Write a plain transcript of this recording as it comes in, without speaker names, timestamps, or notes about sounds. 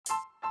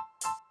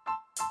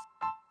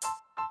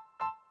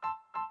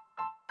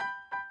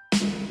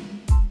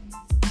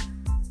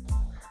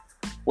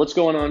What's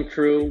going on,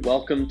 crew?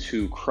 Welcome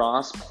to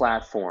Cross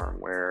Platform,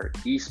 where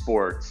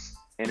esports,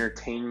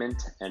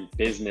 entertainment, and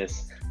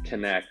business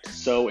connect.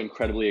 So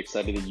incredibly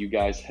excited that you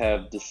guys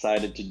have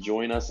decided to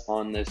join us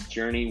on this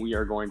journey. We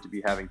are going to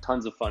be having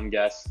tons of fun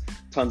guests,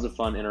 tons of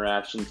fun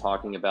interaction,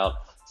 talking about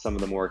some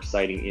of the more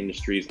exciting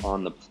industries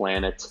on the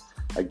planet.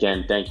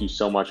 Again, thank you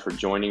so much for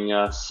joining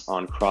us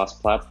on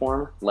Cross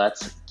Platform.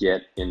 Let's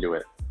get into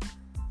it.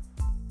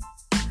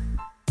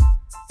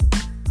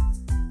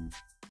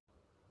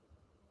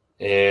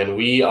 And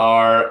we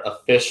are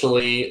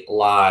officially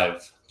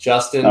live.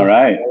 Justin, all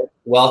right.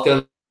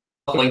 Welcome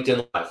to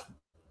LinkedIn Live.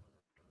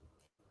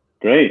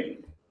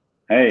 Great.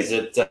 Hey. Is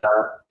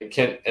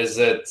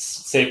it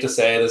safe to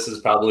say this is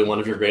probably one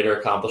of your greater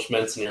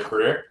accomplishments in your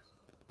career?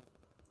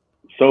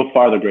 So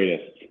far, the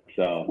greatest.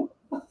 So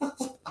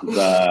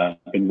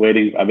I've been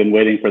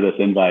waiting for this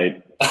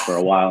invite for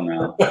a while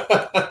now. Well,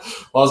 I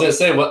was gonna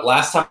say,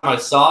 last time I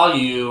saw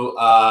you,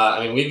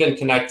 we've been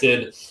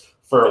connected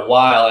for a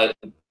while,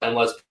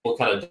 unless people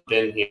kind of jump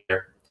in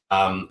here,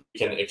 we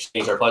can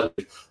exchange our pleasures.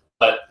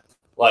 But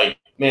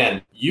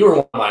man, you were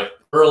one of my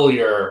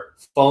earlier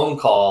phone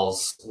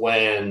calls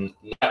when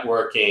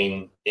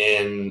networking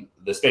in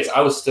the space.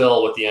 I was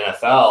still with the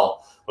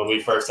NFL when we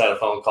first had a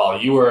phone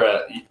call. You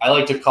were, I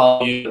like to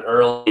call you an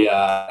early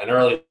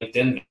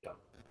LinkedIn victim.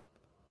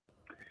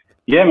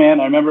 Yeah, man.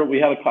 I remember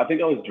I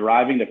think I was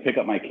driving to pick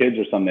up my kids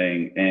or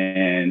something,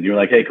 and you were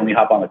like, "Hey, can we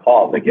hop on the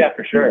call?" I was like, "Yeah,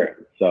 for sure."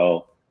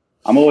 So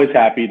I'm always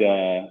happy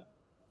to,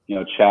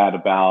 chat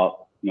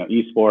about,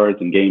 esports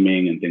and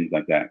gaming and things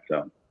like that.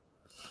 So.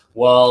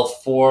 Well,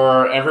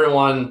 for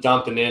everyone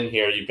dumping in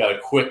here, you've got a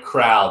quick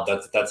crowd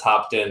that's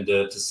hopped in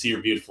to see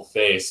your beautiful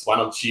face. Why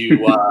don't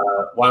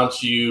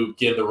you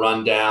give the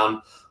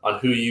rundown on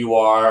who you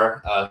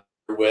are,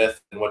 who you're with,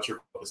 and what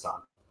you're focused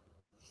on?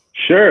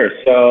 Sure.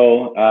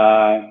 So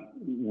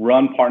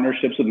run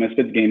partnerships with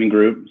Misfits Gaming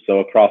Group, so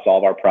across all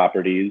of our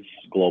properties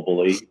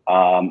globally.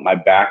 My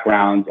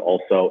background's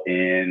also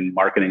in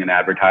marketing and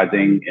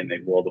advertising in the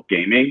world of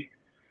gaming.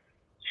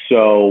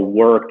 So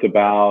worked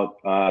about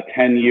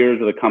 10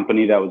 years with a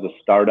company that was a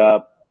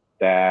startup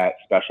that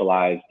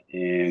specialized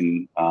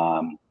in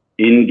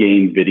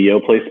in-game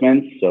video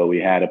placements. So we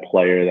had a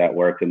player that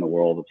worked in the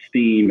world of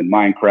Steam and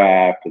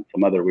Minecraft and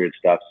some other weird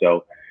stuff.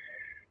 So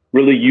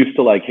really used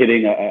to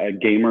hitting a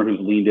gamer who's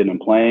leaned in and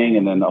playing.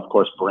 And then of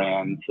course,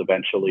 brands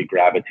eventually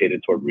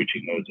gravitated toward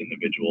reaching those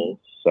individuals.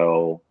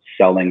 So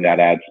selling that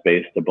ad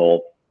space to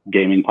both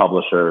gaming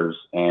publishers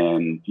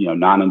and,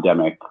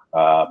 non-endemic,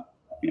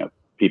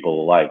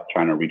 people alike,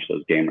 trying to reach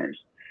those gamers.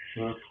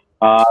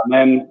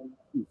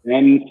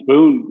 Then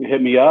Spoon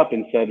hit me up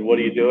and said, "What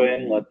are you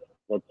doing?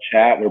 Let's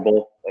chat." We're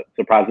both,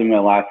 surprisingly, my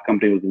last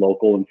company was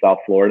local in South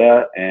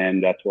Florida,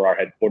 and that's where our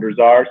headquarters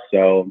are.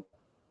 So,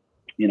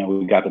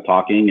 we got to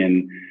talking,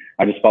 and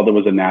I just felt there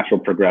was a natural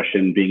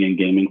progression being in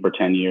gaming for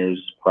 10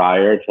 years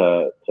prior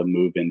to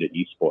move into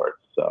esports.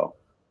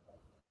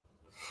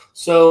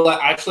 So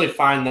I actually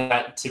find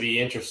that to be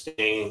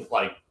interesting.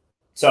 Are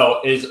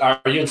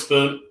you and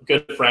Spoon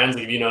good friends?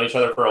 Have you known each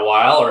other for a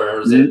while,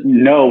 or is it?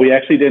 No, we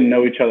actually didn't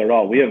know each other at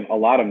all. We have a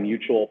lot of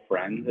mutual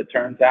friends, it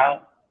turns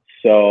out.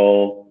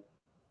 So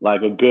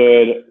a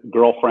good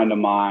girlfriend of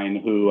mine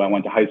who I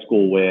went to high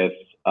school with,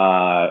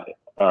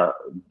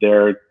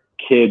 their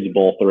kids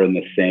both are in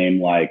the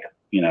same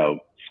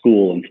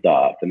school and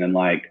stuff. And then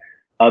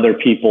other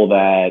people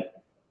that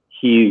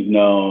he's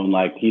known,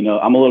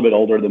 I'm a little bit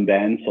older than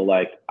Ben. So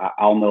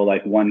I'll know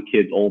one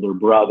kid's older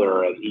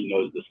brother and he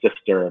knows the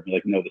sister, and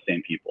know the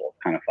same people.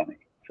 It's kind of funny.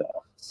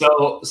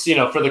 So,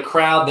 for the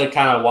crowd that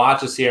kind of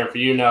watches here,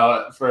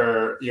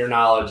 for your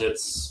knowledge,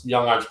 it's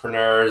young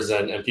entrepreneurs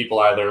and people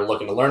either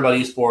looking to learn about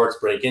esports,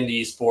 break into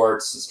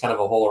esports. It's kind of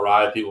a whole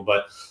array of people.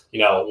 But,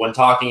 when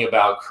talking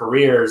about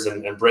careers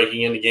and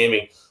breaking into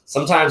gaming,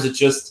 sometimes it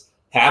just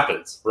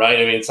happens,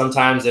 right?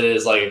 Sometimes it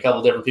is a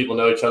couple different people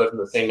know each other from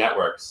the same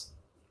networks.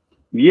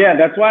 Yeah,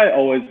 that's why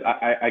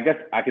I guess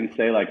I can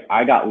say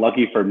I got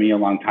lucky for me a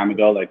long time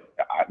ago.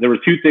 There were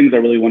two things I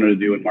really wanted to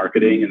do in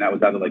marketing, and that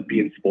was either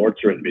be in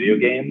sports or in video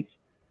games.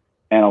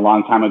 And a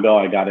long time ago,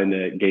 I got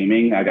into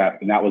gaming. And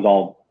that was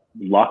all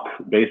luck,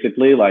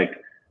 basically.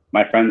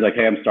 My friend's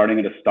 "Hey, I'm starting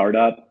at a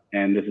startup,"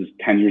 and this is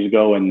 10 years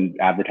ago, and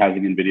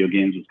advertising in video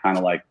games was kind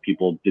of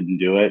people didn't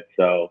do it.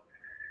 So,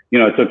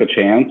 I took a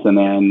chance, and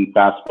then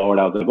fast forward,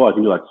 I was like, "Well, I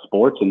can do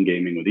sports and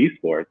gaming with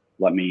esports.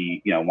 Let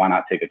me, why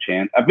not take a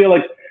chance?" I feel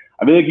like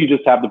you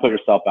just have to put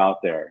yourself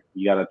out there.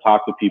 You got to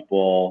talk to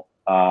people.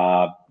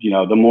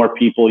 The more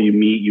people you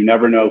meet, you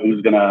never know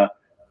who's gonna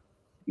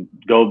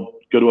go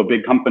to a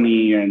big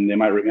company and they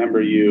might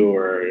remember you,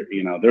 or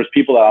there's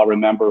people that I'll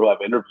remember who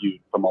I've interviewed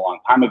from a long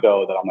time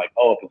ago that I'm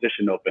 "Oh, a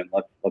position open.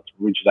 Let's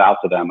reach out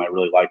to them. I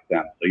really like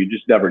them." So you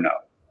just never know.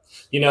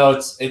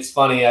 It's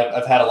funny.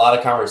 I've had a lot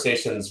of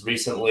conversations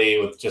recently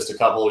with just a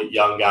couple of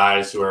young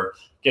guys who are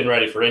getting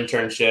ready for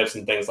internships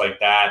and things like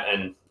that,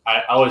 and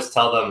I always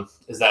tell them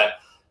is that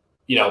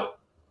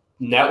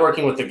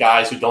networking with the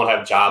guys who don't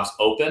have jobs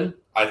open,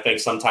 I think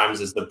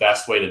sometimes is the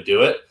best way to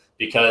do it,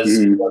 because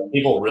what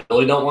people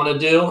really don't want to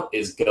do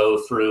is go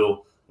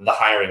through the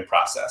hiring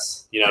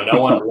process. You know,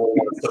 no one really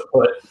wants to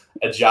put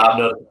a job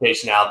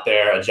notification out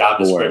there, a job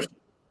description,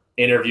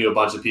 interview a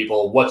bunch of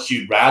people. What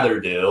you'd rather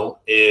do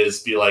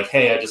is be like,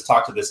 hey, I just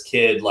talked to this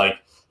kid like,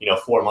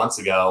 4 months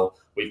ago.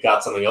 We've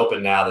got something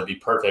open now that'd be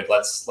perfect.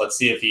 Let's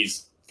see if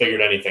he's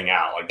figured anything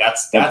out. Like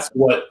that's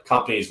what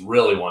companies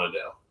really want to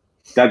do.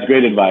 That's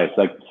great advice.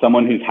 Like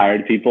someone who's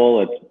hired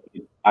people,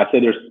 I say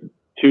there's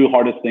two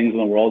hardest things in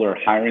the world are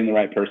hiring the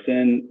right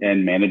person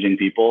and managing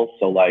people.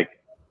 So like,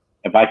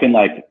 if I can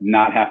like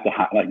not have to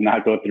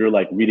not go through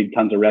like reading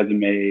tons of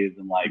resumes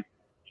and like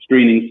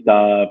screening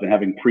stuff and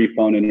having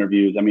pre-phone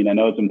interviews. I mean, I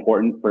know it's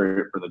important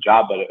for the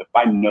job, but if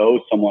I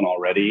know someone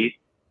already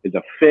is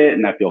a fit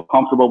and I feel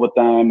comfortable with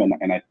them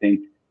and I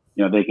think,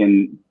 they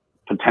can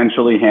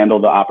potentially handle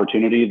the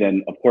opportunity,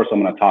 then of course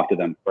I'm going to talk to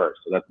them first.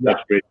 So that's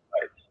great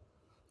advice.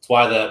 That's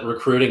why the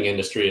recruiting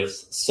industry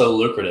is so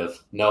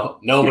lucrative.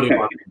 Nobody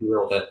wants to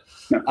deal with it.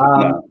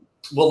 No.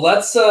 Well,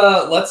 let's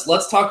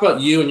talk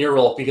about you and your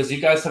role, because you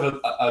guys have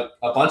a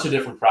bunch of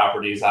different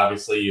properties.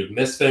 Obviously, you have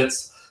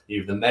Misfits,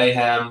 you have the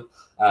Mayhem,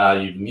 you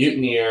have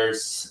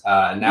Mutineers,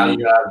 and now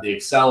you have the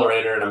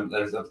Accelerator, and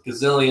there's a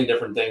gazillion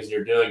different things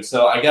you're doing.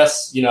 So I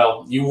guess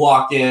you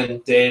walk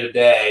in day to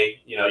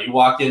day. You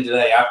walk in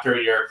today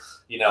after your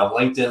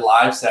LinkedIn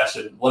Live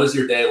session. What does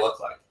your day look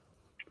like?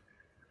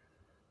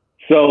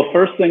 So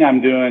first thing I'm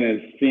doing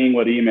is seeing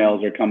what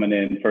emails are coming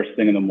in first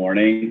thing in the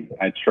morning.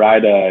 I try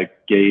to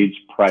gauge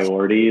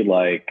priority,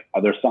 like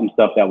there's some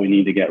stuff that we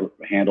need to get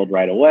handled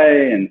right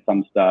away and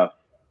some stuff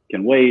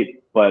can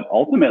wait. But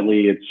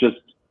ultimately, it's just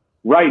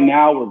right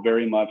now we're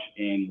very much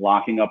in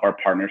locking up our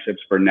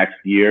partnerships for next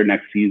year,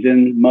 next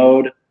season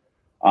mode.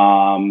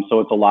 So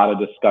it's a lot of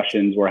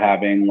discussions we're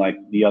having. Like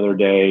the other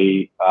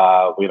day,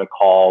 we had a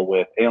call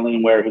with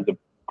Alienware, who's a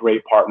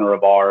great partner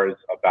of ours,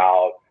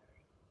 about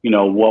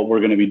what we're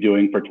going to be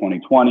doing for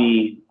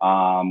 2020.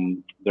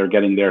 They're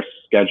getting their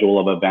schedule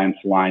of events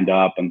lined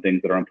up and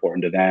things that are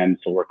important to them.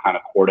 So we're kind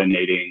of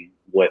coordinating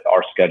with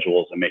our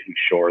schedules and making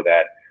sure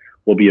that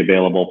we'll be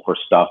available for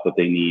stuff that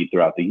they need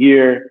throughout the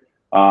year.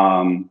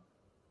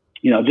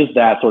 Just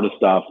that sort of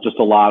stuff, just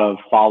a lot of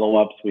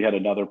follow-ups. We had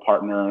another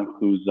partner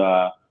who's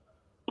a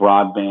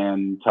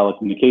broadband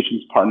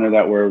telecommunications partner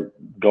that we're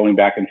going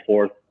back and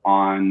forth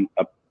on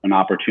an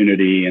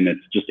opportunity, and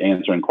it's just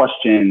answering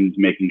questions,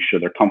 making sure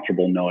they're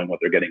comfortable knowing what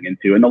they're getting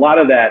into. And a lot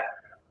of that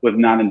with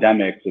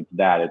non-endemics,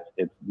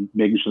 it's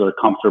making sure they're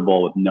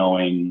comfortable with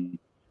knowing,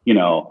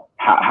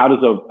 how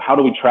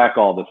do we track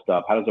all this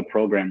stuff? How does a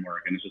program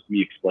work? And it's just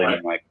me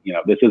explaining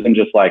this isn't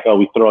just like, oh,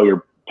 we throw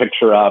your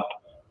picture up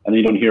and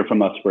you don't hear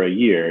from us for a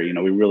year.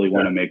 We really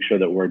want to make sure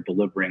that we're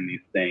delivering these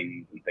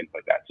things and things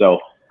like that. So,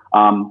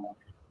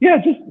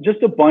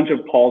 just a bunch of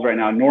calls right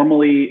now.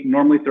 Normally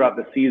throughout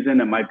the season,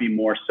 it might be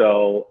more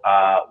so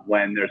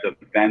when there's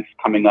events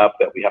coming up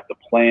that we have to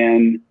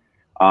plan.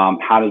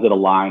 How does it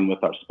align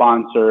with our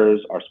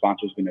sponsors? Are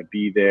sponsors going to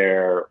be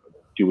there?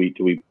 Do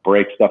we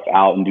break stuff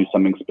out and do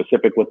something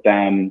specific with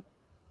them?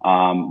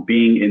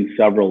 Being in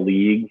several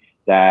leagues,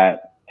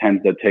 that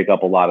tends to take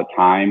up a lot of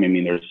time. I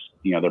mean,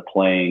 they're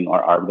playing.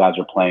 Our guys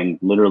are playing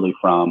literally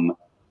from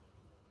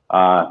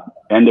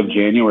end of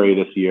January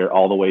this year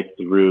all the way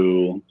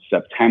through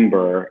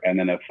September, and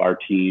then if our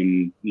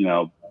team,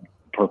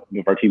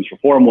 if our teams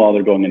perform well,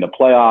 they're going into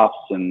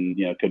playoffs, and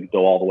could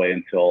go all the way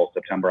until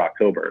September,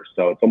 October.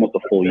 So it's almost a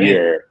full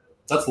year.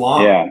 That's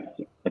long. Yeah,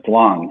 it's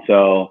long.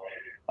 So,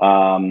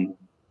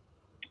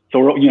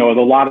 there's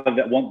a lot of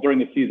that during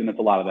the season. It's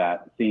a lot of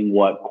that, seeing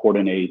what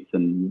coordinates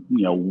and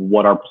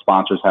what our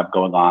sponsors have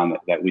going on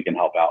that we can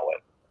help out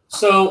with.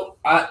 So,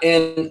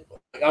 and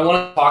I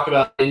want to talk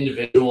about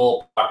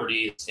individual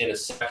properties in a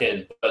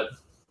second, but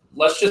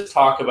let's just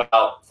talk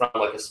about from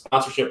like a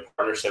sponsorship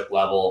partnership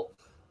level,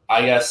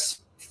 I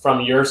guess,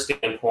 from your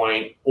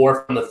standpoint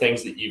or from the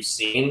things that you've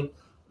seen.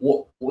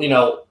 When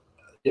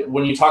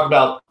you talk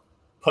about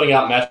putting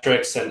out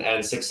metrics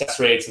and success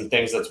rates and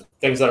things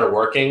that are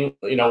working,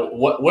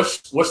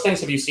 which things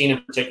have you seen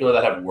in particular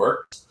that have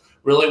worked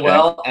really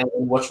well, and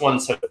which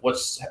ones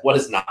what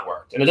has not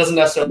worked? And it doesn't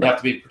necessarily have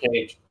to be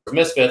pertaining to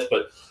Misfits,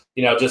 but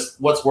just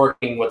what's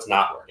working, what's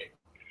not working.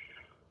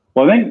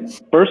 Well, I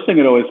think first thing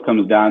it always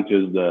comes down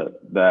to is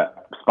the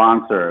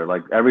sponsor.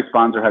 Like every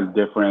sponsor has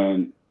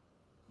different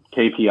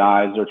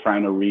KPIs they're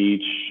trying to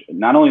reach.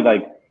 Not only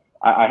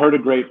I heard a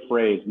great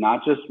phrase,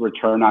 not just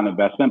return on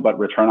investment, but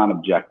return on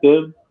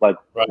objective,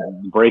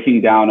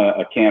 breaking down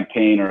a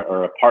campaign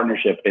or a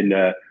partnership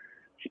into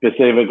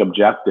specific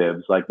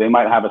objectives. Like they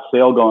might have a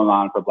sale going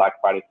on for Black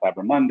Friday,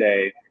 Cyber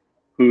Monday,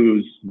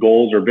 whose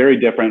goals are very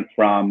different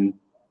from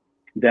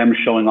them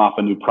showing off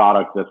a new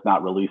product that's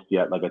not released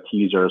yet, like a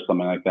teaser or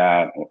something like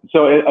that.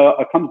 So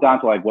it comes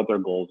down to what their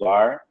goals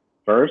are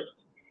first.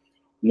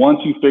 Once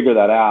you figure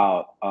that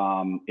out,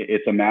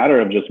 it's a matter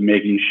of just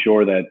making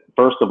sure that,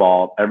 first of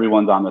all,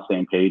 everyone's on the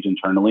same page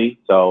internally.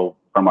 So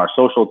from our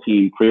social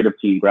team, creative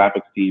team,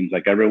 graphics teams,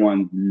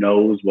 everyone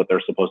knows what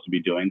they're supposed to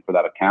be doing for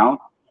that account.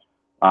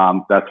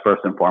 That's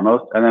first and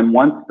foremost. And then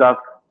once stuff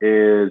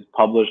is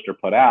published or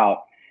put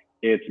out,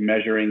 it's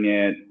measuring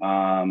it,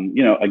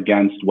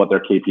 against what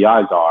their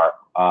KPIs are.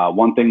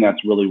 One thing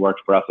that's really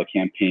worked for us, a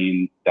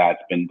campaign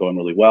that's been going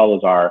really well,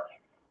 is our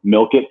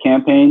Milk It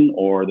campaign,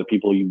 or the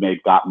people you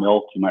made got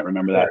milked. You might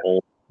remember that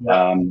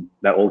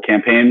old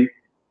campaign.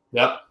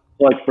 Yep.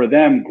 So like for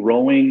them,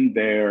 growing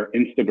their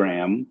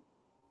Instagram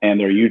and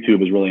their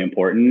YouTube is really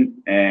important.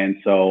 And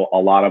so a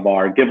lot of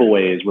our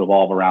giveaways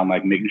revolve around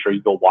like making sure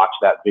you go watch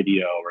that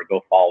video or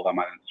go follow them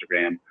on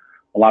Instagram.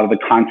 A lot of the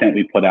content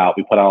we put out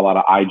a lot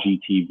of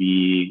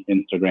IGTV,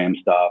 Instagram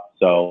stuff.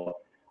 So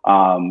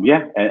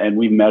and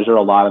we measure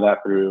a lot of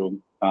that through,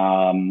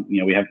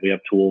 we have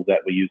tools that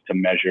we use to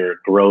measure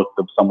growth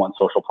of someone's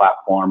social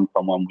platform.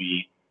 From when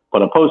we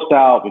put a post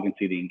out, we can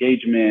see the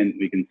engagement,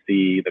 we can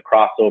see the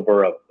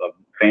crossover of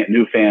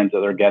new fans that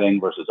they're getting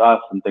versus us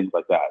and things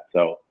like that.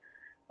 So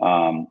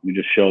we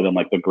just show them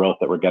like the growth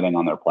that we're getting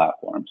on their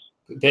platforms.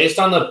 Based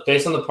on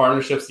the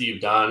partnerships that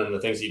you've done and the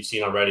things you've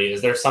seen already,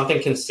 is there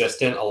something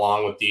consistent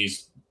along with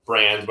these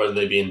brands, whether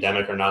they be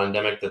endemic or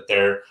non-endemic, that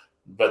they're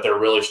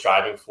really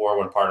striving for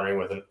when partnering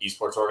with an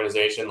esports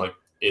organization? Like,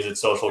 is it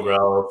social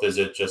growth? Is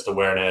it just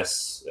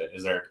awareness?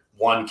 Is there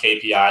one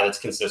KPI that's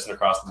consistent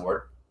across the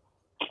board?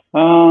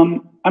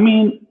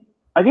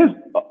 I guess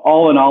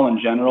all in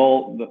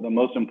general, the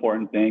most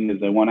important thing is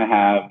they want to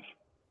have,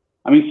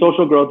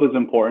 social growth is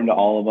important to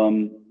all of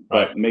them,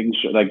 but right. Making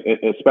sure, like,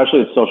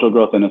 especially social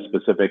growth in a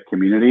specific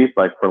community,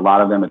 like for a lot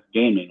of them, it's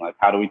gaming. Like,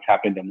 how do we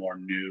tap into more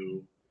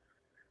new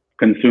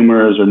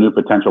consumers or new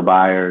potential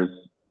buyers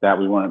that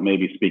we weren't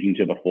maybe speaking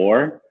to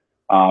before?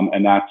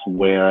 And that's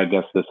where I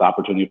guess this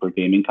opportunity for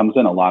gaming comes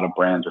in. A lot of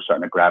brands are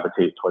starting to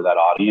gravitate toward that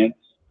audience.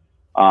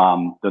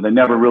 So they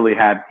never really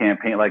had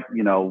campaign, like,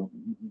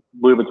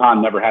 Louis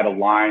Vuitton never had a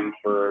line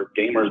for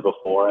gamers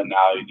before, and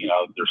now,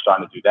 they're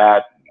starting to do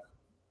that.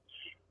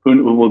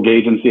 Who will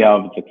gauge and see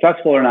how it's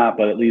successful or not,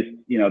 but at least,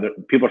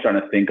 people are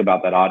starting to think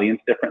about that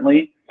audience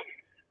differently.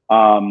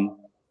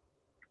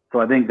 So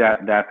I think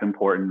that's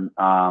important.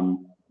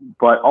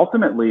 But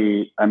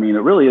ultimately, it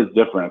really is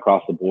different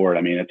across the board.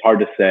 It's hard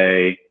to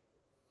say,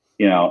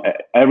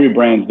 every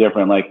brand's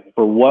different. Like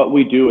for what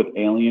we do with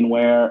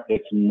Alienware,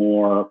 it's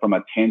more from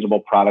a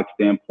tangible product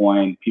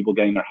standpoint, people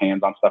getting their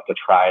hands on stuff to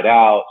try it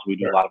out. So we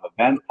do a lot of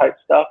event type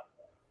stuff.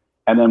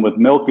 And then with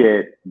Milk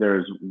It,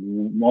 there's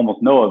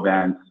almost no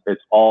events.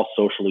 It's all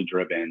socially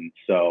driven.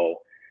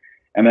 So,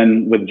 and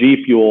then with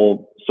G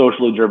Fuel,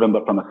 socially driven,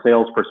 but from a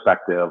sales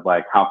perspective,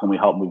 like how can we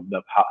help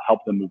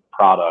them move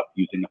product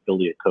using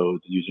affiliate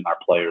codes, using our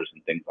players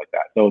and things like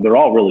that. So they're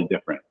all really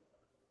different.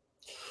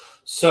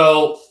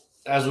 So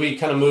as we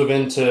kind of move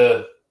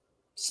into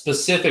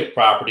specific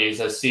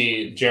properties, I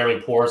see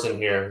Jeremy Pours in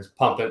here. He's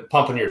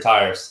pumping your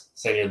tires,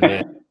 saying you're the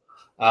man.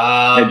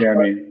 Hey,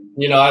 Jeremy.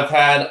 I've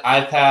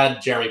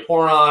had Jeremy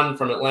Pour on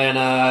from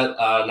Atlanta.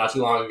 Not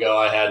too long ago,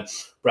 I had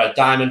Brett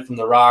Diamond from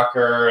The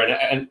Rocker,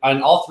 and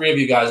all three of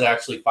you guys I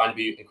actually find to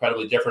be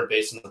incredibly different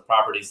based on the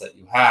properties that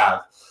you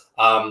have.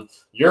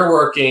 You're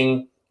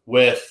working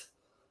with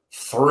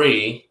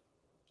three,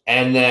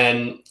 and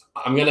then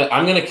I'm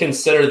gonna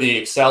consider the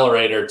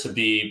accelerator to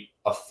be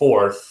a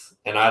fourth,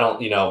 and I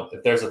don't,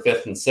 if there's a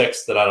fifth and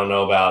sixth that I don't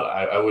know about,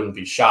 I wouldn't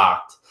be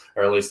shocked,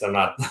 or at least I'm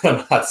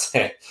not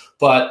saying,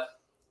 but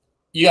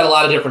you got a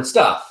lot of different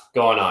stuff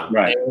going on,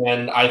 right?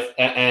 And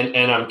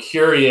I'm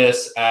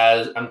curious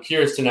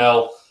to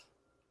know,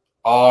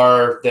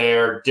 are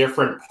there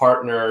different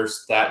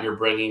partners that you're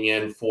bringing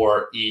in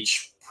for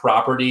each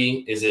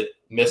property? Is it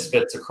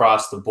Misfits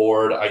across the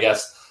board? I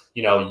guess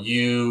in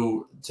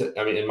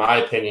my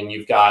opinion,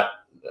 you've got,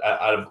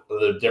 out of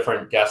the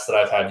different guests that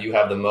I've had, you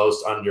have the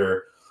most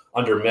under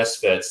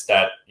Misfits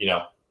that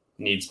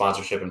need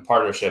sponsorship and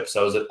partnership.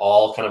 So is it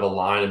all kind of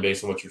aligned and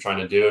based on what you're trying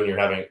to do, and you're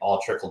having it all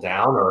trickle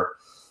down, or?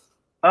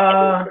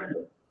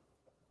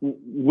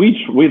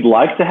 We'd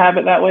like to have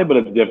it that way, but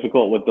it's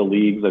difficult with the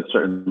leagues. Like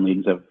certain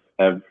leagues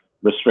have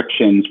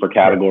restrictions for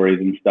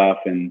categories and stuff,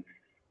 and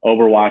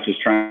Overwatch is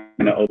trying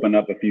to open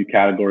up a few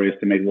categories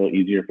to make it a little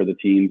easier for the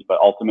teams. But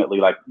ultimately,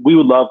 like, we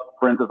would love,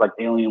 for instance, like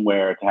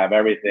Alienware, to have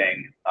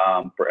everything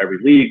for every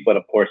league. But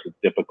of course, it's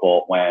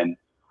difficult when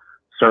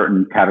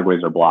certain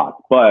categories are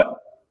blocked. But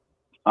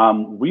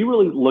we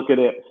really look at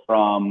it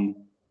from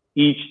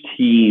each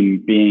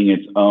team being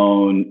its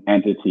own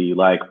entity.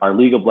 Like our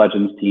League of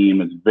Legends team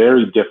is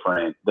very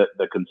different.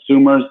 The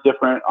consumer's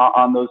different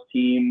on those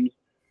teams.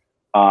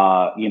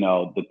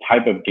 The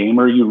type of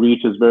gamer you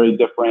reach is very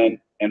different.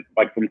 And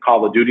like from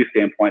Call of Duty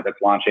standpoint, that's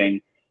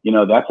launching,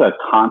 that's a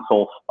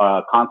console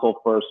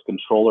first,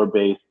 controller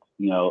based,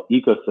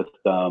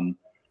 ecosystem.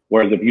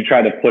 Whereas if you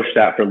try to push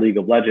that for League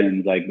of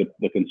Legends, like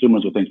the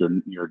consumers will think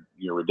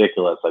you're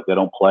ridiculous. Like they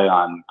don't play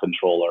on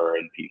controller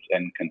and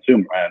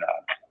consumer and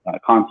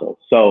consoles.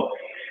 So,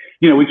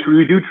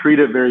 we do treat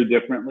it very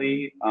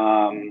differently.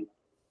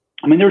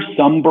 There's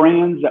some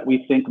brands that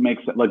we think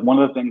makes it, like one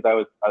of the things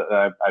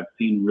I've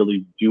seen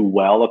really do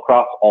well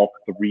across all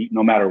three,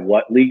 no matter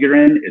what league you're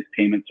in, is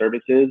payment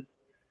services.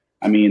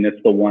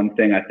 It's the one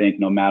thing I think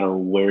no matter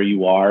where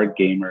you are,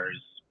 gamers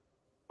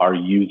are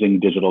using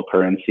digital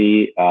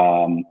currency,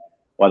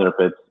 whether if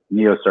it's,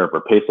 NeoSurf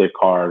or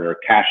PaySafeCard or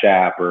Cash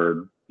App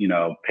or, you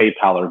know,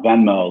 PayPal or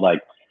Venmo.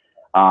 Like,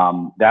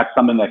 that's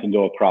something that can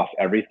go across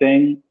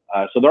everything.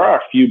 So there are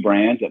a few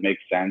brands that make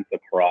sense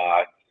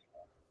across,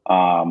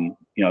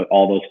 you know,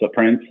 all those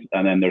footprints.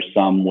 And then there's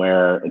some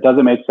where it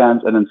doesn't make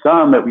sense. And then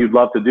some that we'd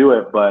love to do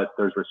it, but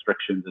there's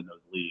restrictions in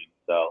those leagues.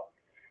 So,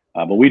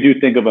 but we do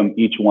think of them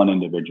each one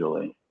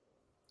individually.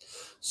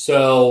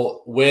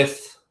 So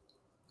with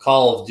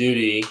Call of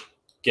Duty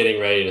getting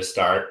ready to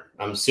start,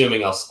 I'm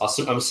assuming I'll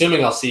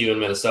see you in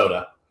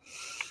Minnesota.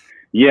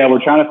 Yeah,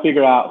 we're trying to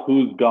figure out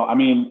who's going. I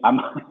mean,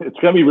 it's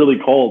going to be really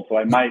cold, so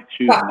I might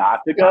choose not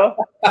to go.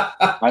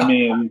 I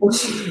mean,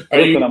 are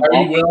you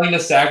willing to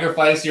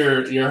sacrifice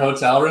your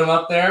hotel room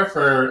up there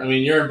for? I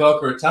mean, you're in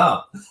Boca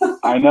Raton.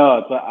 I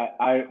know.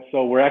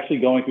 So we're actually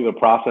going through the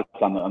process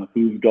on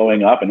who's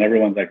going up, and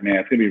everyone's like, man,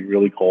 it's going to be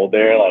really cold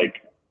there.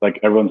 Like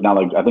everyone's now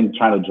like, I think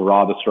trying to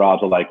draw the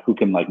straws of like who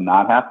can like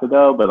not have to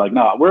go, but like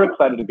no, we're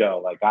excited to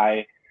go.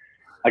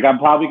 I'm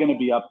probably going to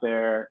be up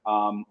there.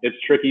 It's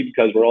tricky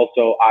because we're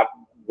also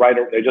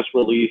they just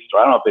released, or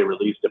I don't know if they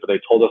released it, but they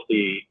told us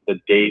the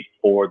date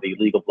for the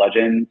League of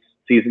Legends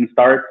season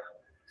starts,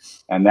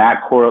 and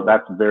that's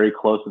very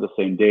close to the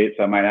same date.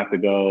 So I might have to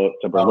go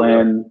to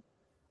Berlin.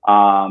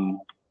 And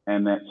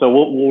then so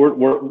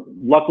we're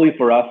luckily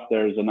for us,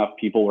 there's enough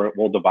people where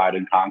we'll divide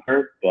and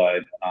conquer,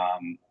 but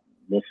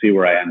we'll see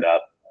where I end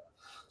up.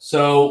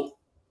 So,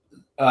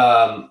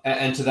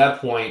 and to that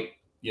point,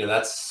 you know,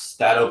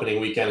 that opening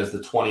weekend is the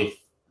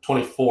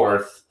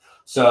 24th.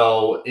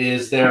 So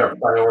is there a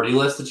priority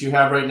list that you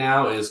have right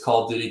now? Is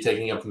Call of Duty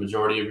taking up the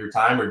majority of your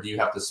time, or do you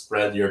have to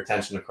spread your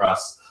attention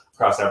across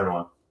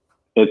everyone?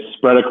 It's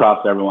spread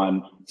across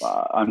everyone.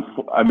 I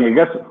mean,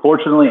 I guess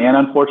fortunately and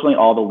unfortunately,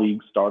 all the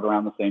leagues start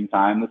around the same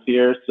time this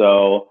year.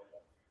 So,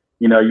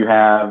 you know, you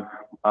have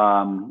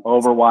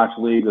Overwatch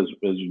League is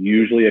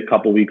usually a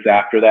couple weeks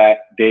after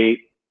that date.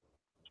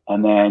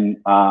 And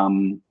then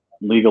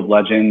League of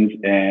Legends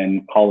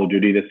and Call of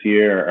Duty this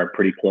year are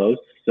pretty close.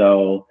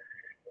 So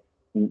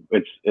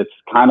it's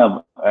kind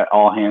of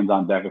all hands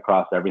on deck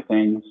across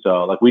everything.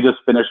 So like we just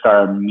finished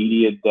our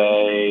media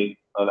day,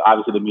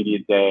 obviously the media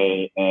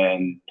day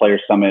and player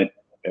summit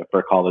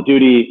for Call of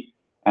Duty.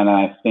 And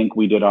I think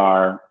we did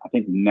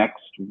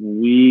next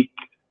week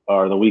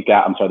or the week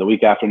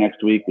after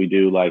next week, we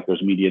do like,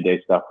 there's media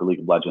day stuff for League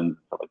of Legends.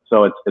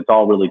 So it's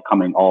all really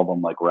coming, all of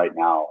them like right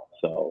now.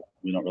 So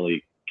we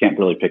can't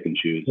really pick and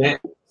choose.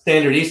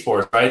 Standard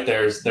esports, right?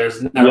 There's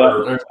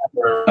never a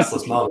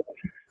restless moment.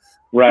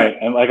 Right.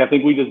 And like, I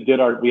think we just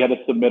we had to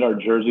submit our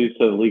jerseys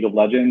to the League of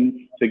Legends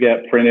to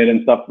get printed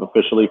and stuff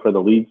officially for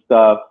the league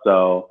stuff.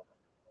 So,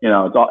 you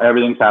know,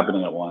 everything's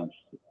happening at once.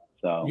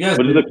 So,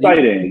 which is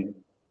exciting.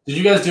 Did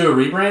you guys do a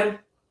rebrand?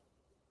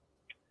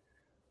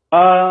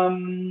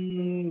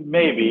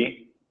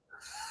 Maybe.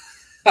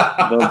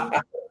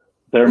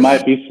 There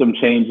might be some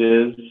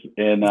changes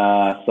in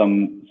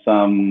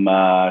some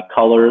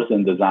colors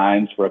and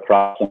designs for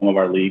across some of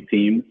our league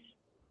teams.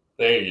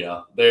 There you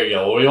go.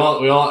 Well,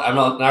 we won't. I'm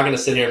not going to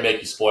sit here and make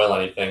you spoil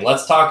anything.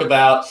 Let's talk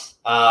about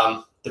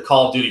the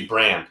Call of Duty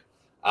brand.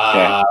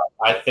 Okay.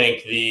 I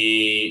think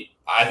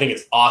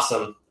it's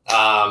awesome.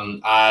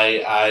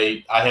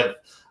 I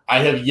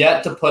have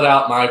yet to put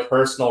out my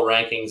personal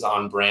rankings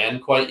on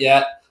brand quite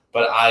yet,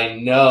 but I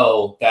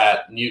know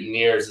that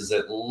Mutineers is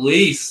at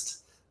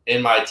least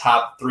in my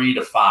top 3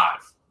 to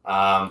 5.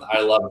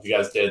 I love what you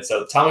guys did.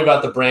 So tell me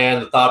about the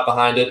brand, the thought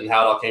behind it, and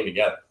how it all came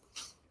together.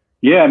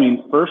 Yeah, I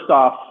mean, first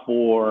off,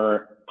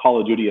 for Call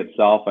of Duty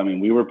itself, I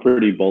mean, we were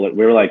pretty bullet.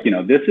 We were like, you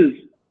know, this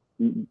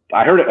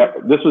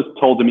was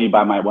told to me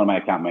by one of my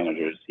account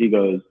managers. He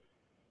goes,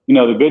 you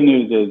know, the good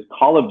news is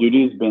Call of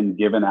Duty's been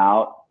given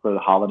out for the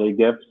holiday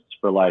gifts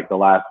for like the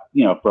last,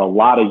 you know, for a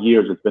lot of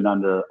years. It's been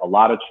under a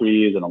lot of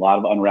trees and a lot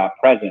of unwrapped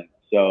presents.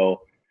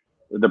 So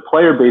the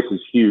player base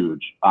is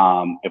huge.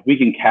 If we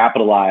can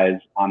capitalize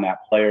on that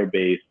player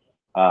base,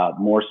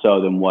 more so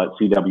than what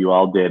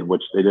CWL did,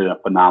 which they did a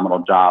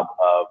phenomenal job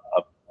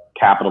of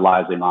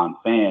capitalizing on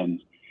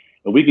fans.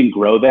 If we can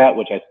grow that,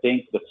 which I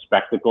think the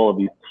spectacle of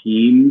these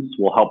teams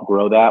will help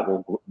grow that,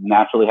 we'll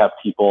naturally have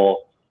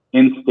people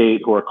in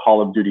state who are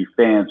Call of Duty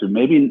fans who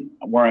maybe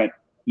weren't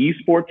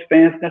esports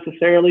fans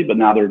necessarily, but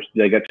now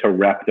they get to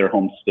rep their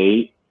home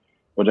state,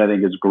 which I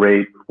think is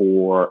great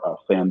for a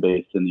fan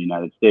base in the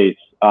United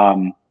States.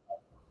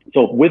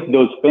 So with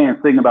those fans,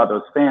 thinking about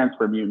those fans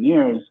for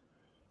Mutineers,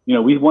 you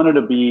know, we wanted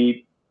to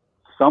be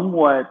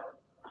somewhat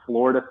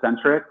Florida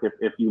centric.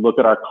 If you look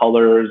at our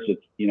colors,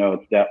 it's, you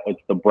know,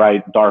 it's the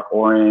bright dark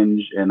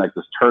orange and like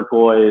this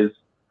turquoise,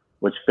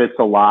 which fits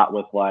a lot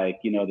with like,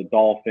 you know, the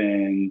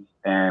Dolphins,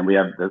 and we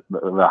have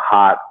the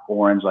hot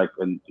orange, like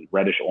and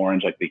reddish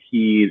orange, like the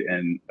Heat,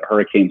 and the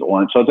Hurricanes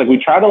orange. So it's like we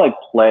try to like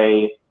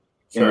play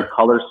in the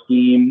color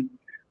scheme.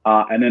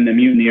 And then the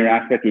Mutineer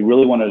aspect, we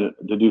really wanted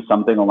to do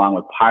something along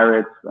with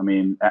Pirates. I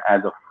mean,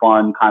 as a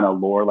fun kind of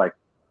lore, like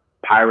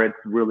Pirates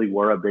really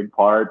were a big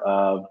part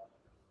of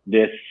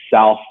this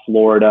South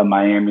Florida,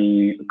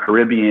 Miami,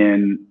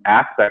 Caribbean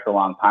aspect a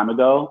long time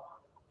ago.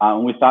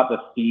 We thought the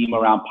theme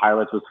around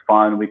pirates was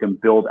fun. We can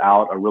build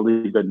out a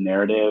really good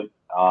narrative,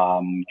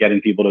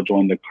 getting people to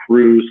join the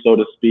crew, so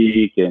to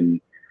speak, and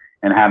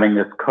having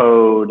this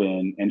code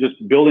and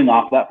just building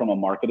off that from a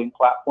marketing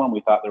platform.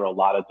 We thought there were a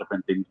lot of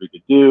different things we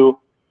could do.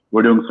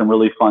 We're doing some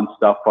really fun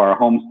stuff for our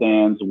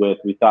homestands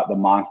we thought the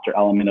monster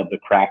element of the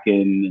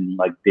Kraken and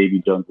like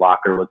Davy Jones'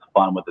 locker was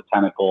fun with the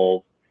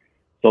tentacles.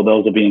 So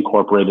those will be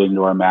incorporated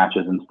into our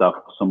matches and stuff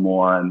some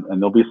more. And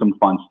there'll be some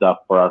fun stuff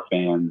for our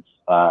fans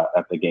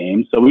at the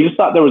game. So we just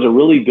thought there was a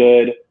really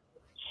good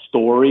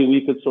story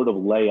we could sort of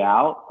lay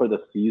out for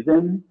the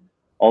season.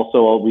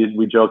 Also,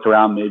 we joked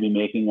around maybe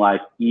making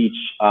like each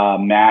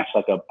match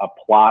like a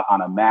plot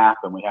on a map,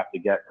 and we have to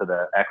get to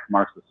the X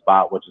marks the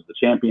spot, which is the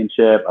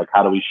championship. Like,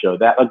 how do we show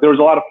that? Like, there was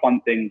a lot of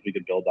fun things we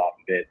could build off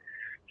of it.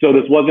 So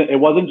it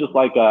wasn't just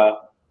like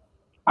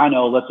I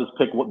know, let's just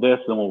pick this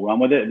and we'll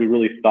run with it. We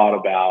really thought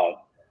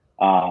about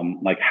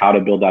like how to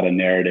build out a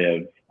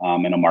narrative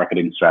and a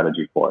marketing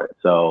strategy for it.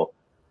 So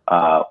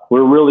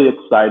we're really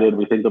excited.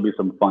 We think there'll be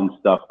some fun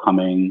stuff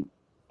coming.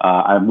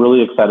 I'm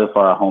really excited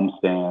for our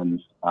homestands.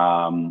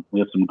 We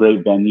have some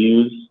great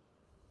venues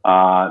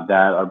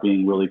that have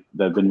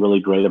been really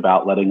great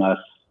about letting us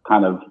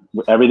kind of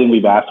everything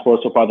we've asked for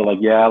so far. They're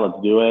like, yeah,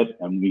 let's do it,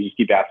 and we just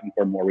keep asking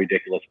for more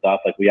ridiculous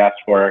stuff. Like we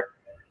asked for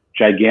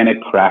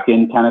gigantic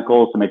Kraken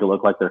tentacles to make it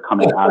look like they're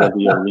coming out of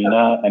the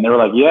arena, and they were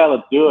like, yeah,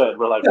 let's do it.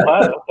 We're like,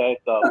 what? Okay,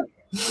 so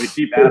we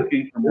keep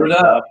asking for more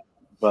stuff,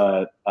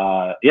 but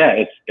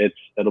yeah, it's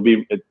gonna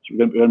be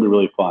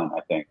really fun,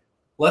 I think.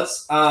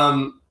 Let's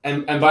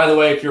and by the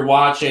way, if you're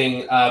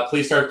watching,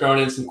 please start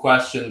throwing in some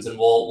questions, and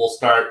we'll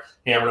start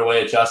hammering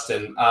away at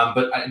Justin.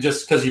 But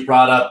just because you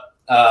brought up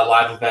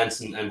live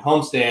events and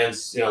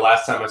homestands,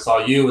 last time I saw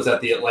you was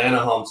at the Atlanta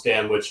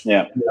homestand, which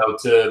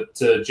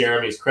to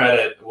Jeremy's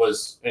credit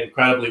was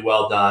incredibly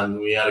well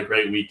done. We had a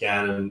great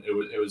weekend, and it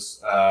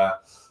was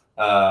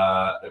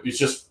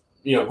just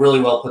really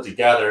well put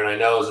together. And I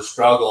know it was a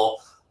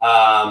struggle,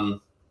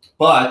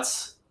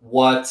 but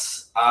what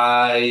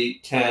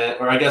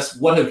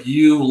what have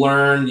you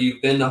learned? You've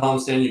been to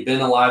homestand, you've been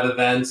to live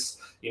events.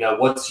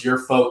 What's your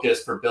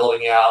focus for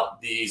building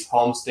out these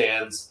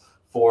homestands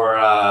for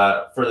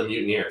the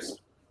Mutineers?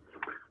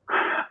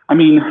 I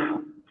mean,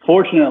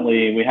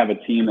 fortunately, we have a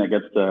team that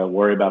gets to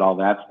worry about all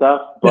that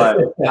stuff, but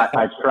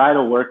I try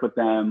to work with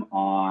them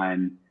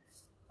on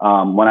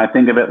when I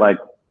think of it like,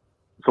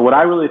 so what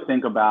I really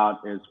think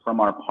about is from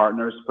our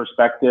partners'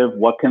 perspective,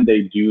 what can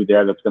they do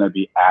there that's going to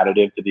be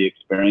additive to the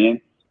experience?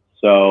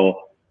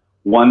 So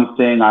one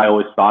thing I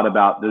always thought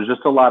about, there's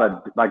just a lot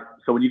of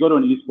so when you go to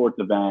an esports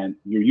event,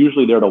 you're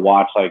usually there to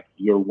watch like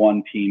your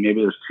one team.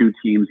 Maybe there's two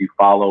teams you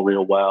follow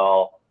real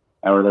well,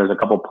 or there's a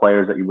couple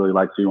players that you really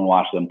like, so you want to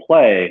watch them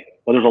play.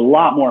 But there's a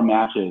lot more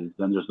matches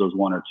than just those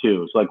one or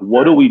two. So like,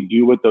 what do we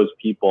do with those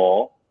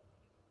people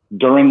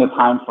during the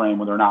time frame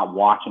when they're not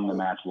watching the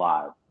match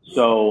live?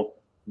 So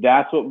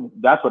that's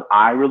what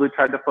I really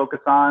tried to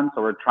focus on.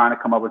 So we're trying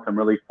to come up with some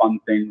really fun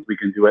things we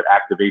can do at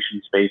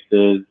activation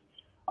spaces.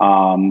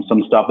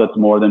 Some stuff that's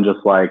more than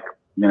just like,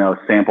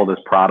 sample this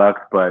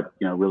product, but,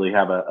 really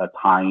have a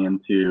tie-in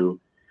to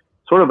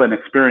sort of an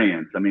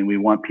experience. I mean, we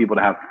want people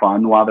to have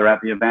fun while they're at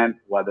the event,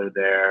 whether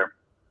they're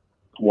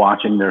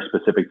watching their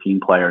specific team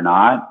play or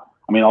not.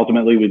 I mean,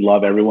 ultimately, we'd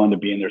love everyone to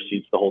be in their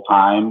seats the whole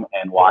time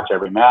and watch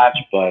every match,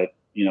 but,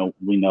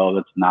 we know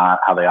that's not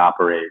how they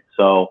operate.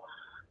 So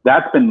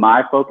that's been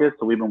my focus.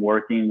 So we've been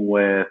working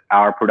with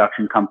our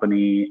production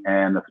company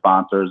and the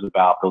sponsors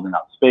about building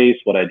out space.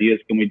 What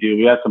ideas can we do?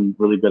 We had some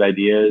really good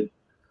ideas.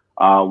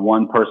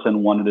 One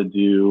person wanted to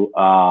do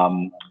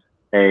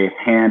a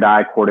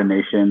hand-eye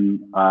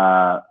coordination,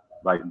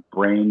 like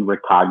brain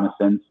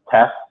reconnaissance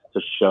test to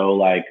show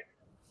like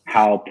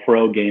how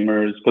pro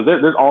gamers, because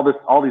there's all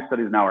these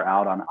studies now are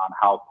out on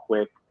how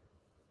quick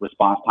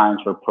response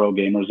times for pro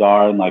gamers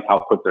are and like how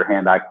quick their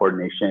hand-eye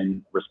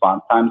coordination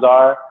response times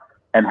are.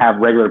 And have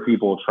regular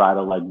people try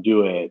to like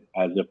do it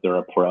as if they're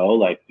a pro,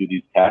 like do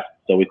these tests.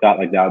 So we thought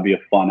like that would be a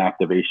fun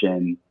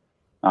activation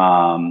at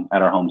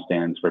our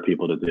homestands for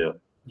people to do.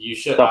 You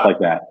should stuff like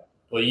that.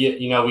 Well,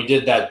 we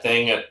did that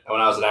thing when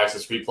I was at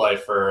Access Replay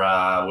for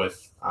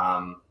with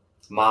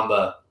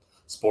Mamba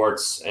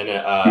Sports and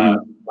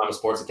Mamba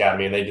Sports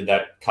Academy, and they did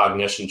that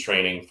cognition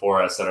training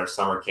for us at our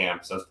summer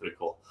camp. So that's pretty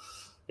cool.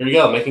 Here we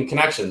go, making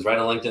connections right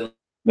on LinkedIn.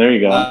 There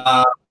you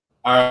go.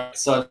 All right,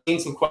 so I've seen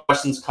some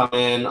questions come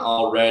in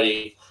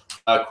already.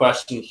 A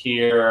question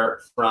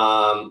here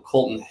from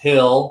Colton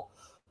Hill.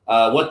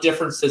 What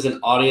differences in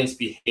audience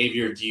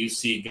behavior do you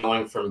see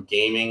going from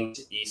gaming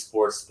to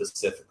esports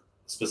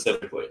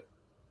specifically?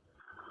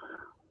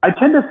 I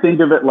tend to think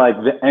of it like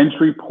the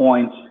entry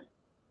point.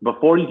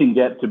 Before you can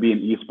get to be an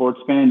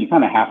esports fan, you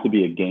kind of have to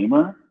be a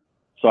gamer.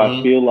 So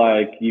I feel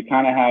like you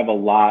kind of have a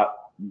lot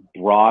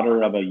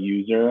broader of a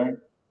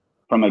user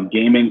from a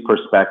gaming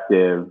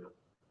perspective.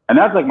 And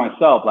that's like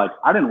myself, like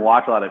I didn't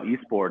watch a lot of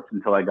esports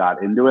until I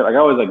got into it. Like I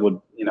always like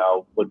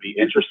would be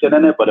interested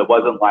in it, but it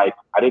wasn't like,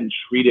 I didn't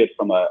treat it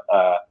from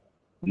a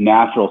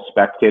natural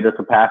spectator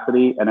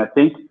capacity. And I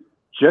think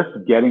just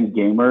getting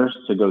gamers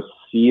to go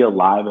see a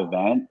live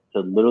event,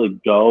 to literally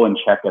go and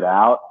check it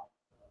out,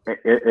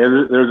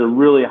 there's a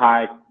really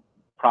high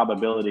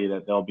probability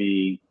that they'll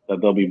be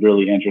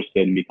really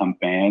interested and become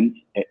fans.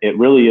 It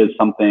really is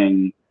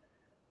something.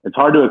 It's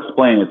hard to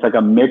explain. It's like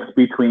a mix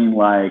between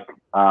like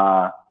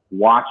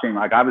watching,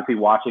 like obviously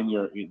watching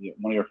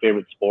one of your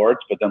favorite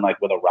sports, but then like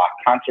with a rock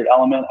concert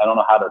element. I don't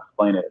know how to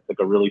explain it. It's like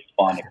a really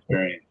fun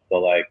experience. So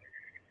like,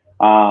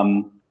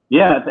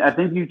 yeah, I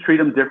think you treat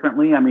them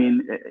differently. I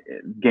mean,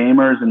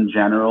 gamers in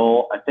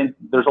general, I think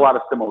there's a lot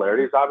of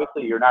similarities.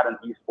 Obviously, you're not an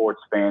esports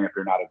fan if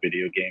you're not a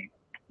video game,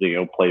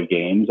 play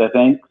games, I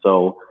think.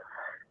 So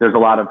there's a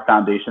lot of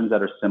foundations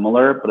that are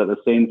similar, but at the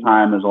same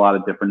time, there's a lot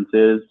of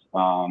differences.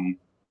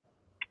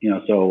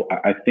 So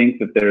I think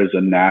that there's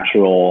a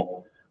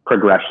natural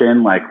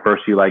progression. Like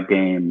first you like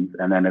games,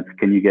 and then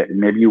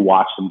maybe you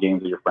watch some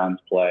games that your friends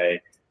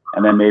play.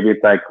 And then maybe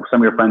it's like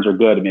some of your friends are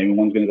good, and maybe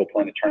one's going to go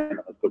play in a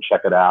tournament. Let's go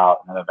check it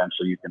out, and then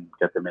eventually you can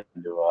get them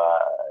into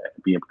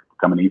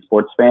become an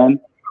esports fan.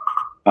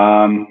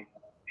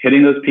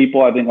 Hitting those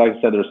people, I think, like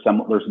I said, there's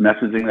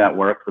messaging that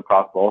works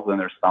across both, and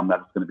there's some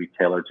that's going to be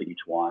tailored to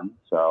each one.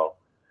 So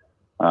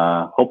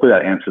hopefully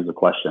that answers the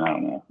question. I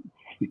don't know.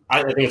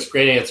 I think it's a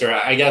great answer.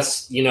 I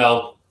guess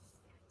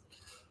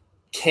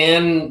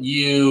can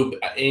you,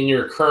 in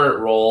your current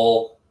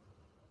role,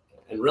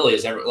 and really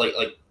is ever like,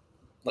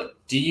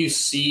 do you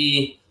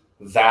see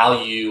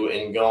value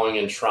in going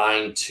and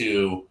trying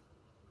to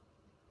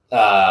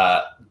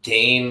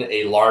gain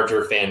a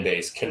larger fan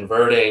base,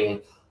 converting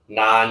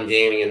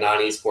non-gaming and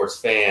non-esports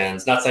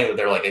fans? Not saying that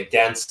they're like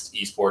against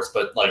esports,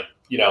 but like,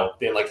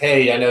 being like,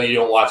 hey, I know you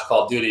don't watch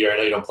Call of Duty, or I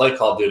know you don't play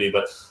Call of Duty,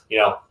 but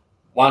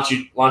why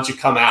don't you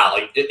come out?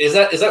 Like, is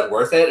that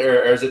worth it,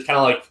 or is it kind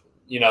of like,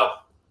 you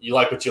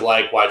like what you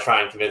like, why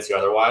try and convince you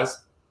otherwise?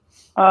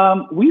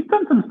 We've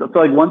done some stuff. So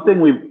like one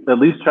thing we've at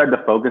least tried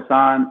to focus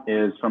on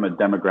is from a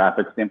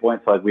demographic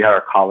standpoint. So like we had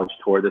our college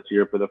tour this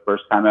year for the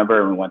first time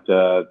ever, and we went to,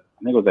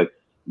 I think it was like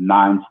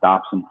 9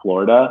 stops in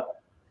Florida.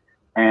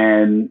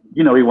 And,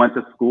 we went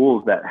to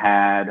schools that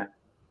had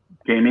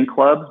gaming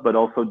clubs, but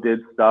also did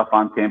stuff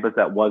on campus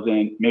that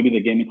wasn't, maybe the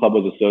gaming club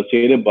was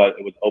associated, but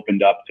it was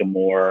opened up to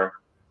more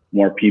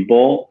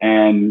people.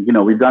 And,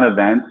 we've done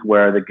events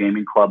where the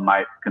gaming club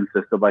might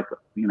consist of like,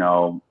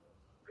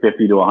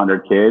 50 to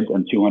 100 kids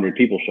and 200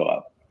 people show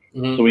up.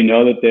 Mm-hmm. So we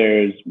know that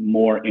there's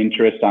more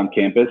interest on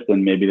campus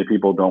than maybe the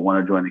people don't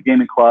want to join the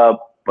gaming club,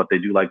 but they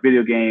do like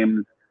video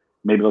games.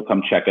 Maybe they'll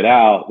come check it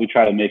out. We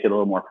try to make it a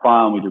little more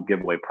fun. We do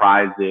give away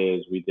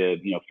prizes. We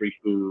did, free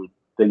food,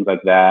 things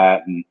like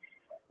that. And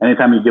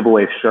anytime you give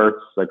away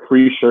shirts, like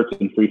free shirts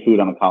and free food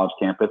on a college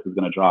campus is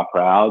going to draw a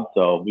crowd.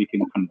 So we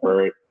can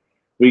convert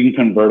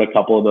a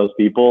couple of those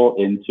people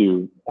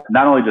into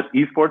not only just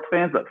esports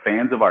fans, but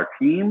fans of our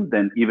team.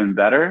 Then even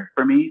better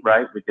for me,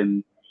 right? We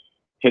can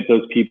hit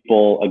those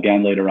people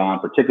again later on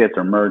for tickets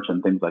or merch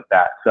and things like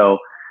that. So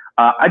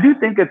I do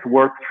think it's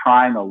worth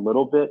trying a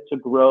little bit to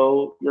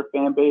grow your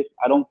fan base.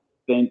 I don't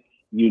think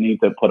you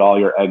need to put all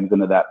your eggs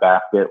into that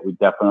basket. We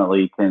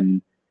definitely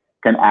can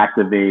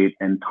activate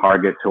and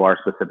target to our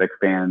specific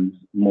fans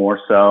more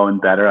so and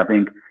better. I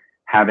think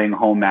having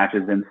home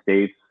matches in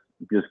states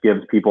just gives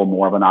people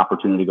more of an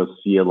opportunity to go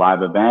see a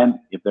live event.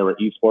 If there were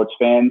esports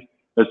fans,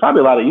 there's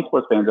probably a lot of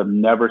esports fans that have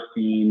never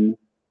seen,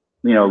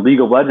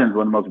 League of Legends,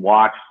 one of the most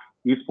watched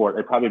esports.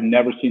 They probably have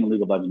never seen a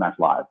League of Legends match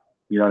live.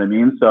 You know what I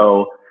mean?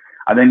 So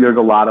I think there's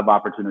a lot of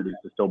opportunities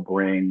to still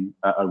bring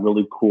a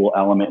really cool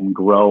element and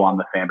grow on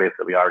the fan base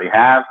that we already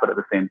have. But at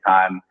the same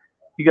time,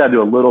 you got to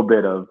do a little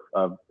bit of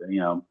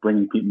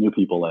bringing new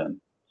people in.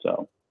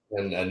 So.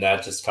 And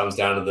that just comes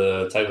down to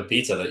the type of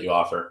pizza that you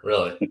offer,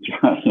 really. That's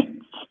right.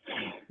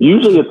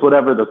 Usually it's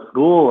whatever the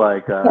school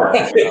like.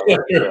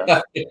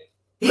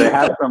 They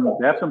have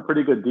some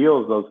pretty good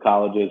deals, those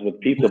colleges, with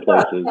pizza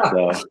places.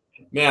 So.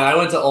 Man, I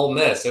went to Ole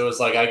Miss. It was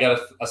like I got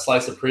a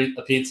slice of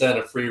a pizza and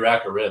a free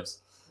rack of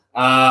ribs.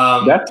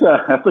 That's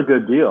a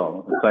good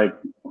deal. It's like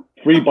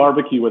free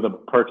barbecue with a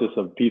purchase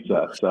of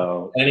pizza.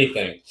 So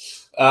anything.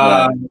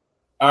 All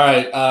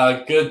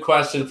right. Good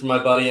question from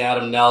my buddy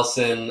Adam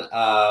Nelson.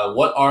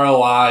 What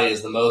ROI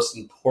is the most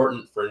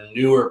important for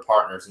newer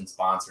partners and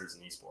sponsors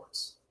in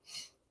esports?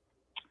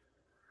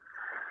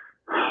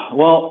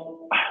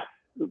 Well,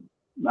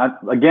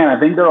 again, I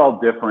think they're all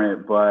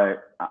different,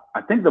 but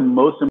I think the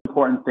most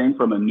important thing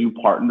from a new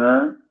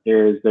partner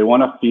is they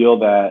want to feel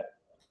that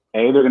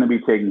they're going to be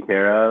taken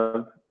care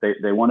of.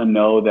 They want to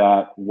know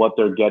that what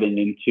they're getting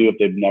into, if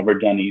they've never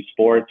done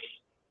esports,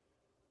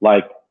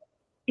 like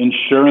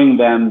ensuring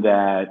them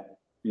that,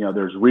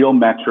 there's real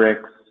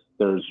metrics,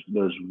 there's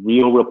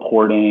real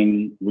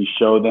reporting. We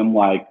show them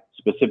like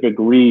specific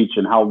reach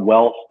and how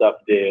well stuff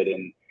did.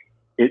 And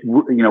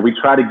we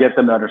try to get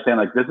them to understand,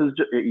 like, this is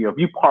just, if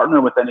you partner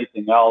with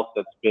anything else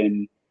that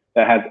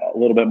has a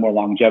little bit more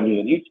longevity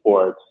than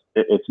esports,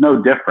 it's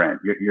no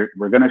different.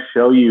 We're going to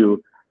show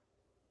you,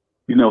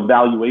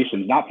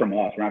 valuations, not from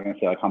us. We're not going to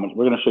say like how much.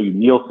 We're going to show you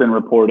Nielsen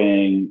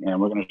reporting, and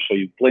we're going to show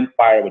you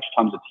Blinkfire, which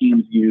tons of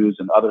teams use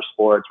in other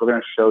sports. We're going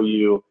to show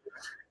you,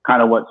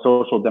 kind of what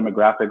social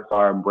demographics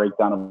are and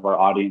breakdown of our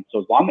audience.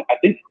 So I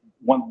think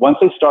once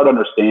they start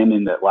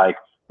understanding that like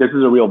this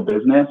is a real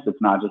business,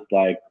 it's not just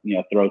like, you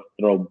know,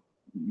 throw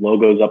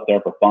logos up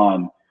there for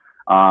fun.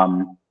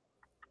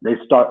 They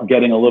start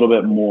getting a little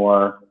bit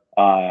more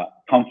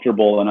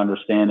comfortable and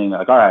understanding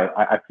like, all right,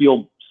 I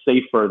feel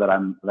safer that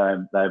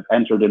I've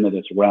entered into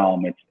this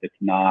realm. It's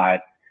not,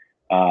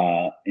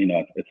 you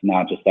know, it's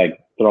not just like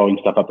throwing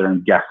stuff up there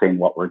and guessing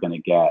what we're going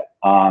to get.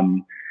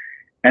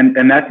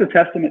 And that's a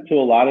testament to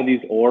a lot of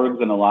these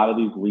orgs and a lot of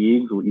these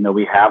leagues. You know,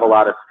 we have a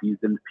lot of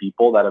seasoned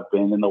people that have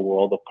been in the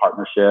world of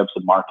partnerships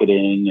and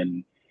marketing,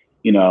 and,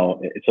 you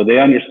know, so they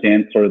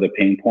understand sort of the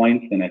pain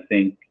points. And I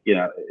think, you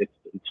know, it's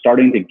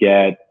starting to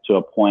get to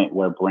a point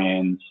where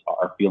brands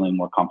are feeling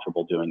more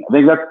comfortable doing it. I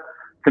think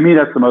to me,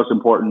 that's the most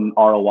important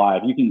ROI.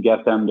 If you can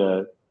get them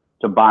to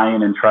buy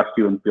in and trust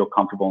you and feel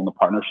comfortable in the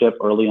partnership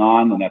early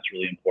on, then that's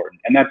really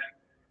important. And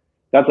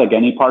that's like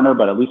any partner,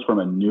 but at least from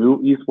a new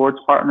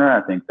esports partner,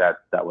 I think that's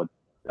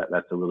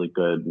a really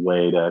good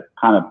way to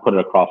kind of put it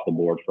across the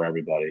board for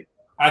everybody.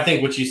 I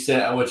think what you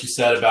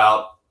said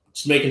about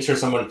just making sure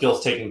someone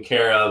feels taken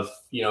care of,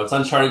 you know, it's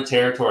uncharted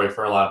territory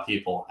for a lot of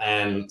people,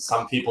 and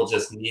some people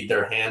just need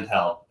their hand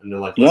held, and they're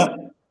like,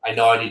 listen, I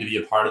know I need to be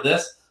a part of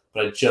this,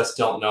 but I just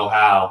don't know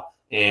how,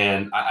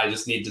 and I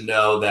just need to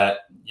know that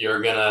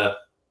you're gonna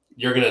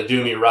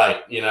do me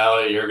right, you know,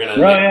 you're gonna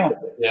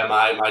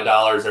my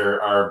dollars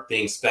are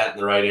being spent in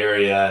the right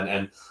area,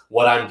 and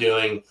what I'm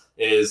doing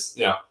is,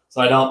 you know,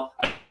 so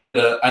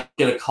I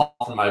get a call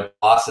from my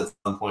boss at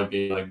some point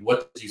being like,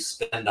 what did you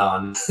spend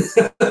on?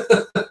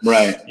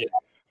 Right. Yeah.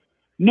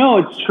 No,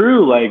 it's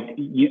true. Like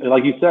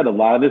you said, a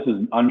lot of this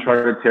is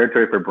uncharted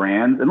territory for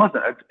brands. And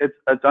listen,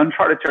 it's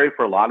uncharted territory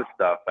for a lot of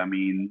stuff. I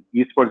mean,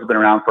 esports has been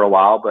around for a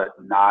while, but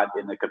not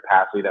in the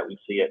capacity that we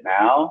see it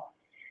now.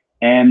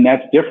 And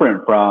that's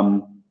different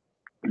from,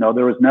 you know,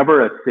 there was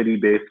never a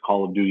city-based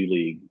Call of Duty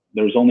league.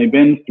 There's only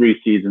been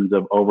 3 seasons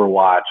of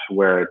Overwatch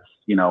where it's,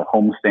 you know,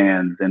 home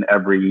stands in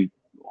every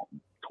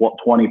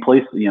 20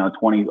 places, you know,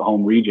 20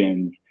 home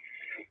regions.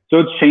 So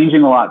it's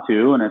changing a lot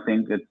too. And I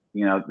think it's,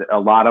 you know, a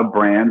lot of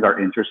brands are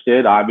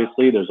interested.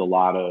 Obviously, there's a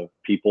lot of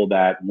people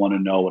that want to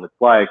know what it's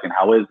like and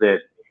how is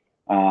it.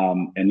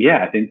 And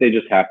yeah, I think they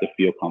just have to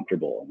feel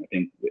comfortable. And I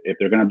think if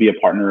they're going to be a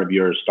partner of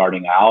yours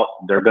starting out,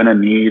 they're going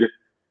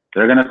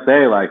to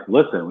say like,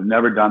 listen, we've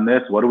never done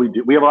this. What do we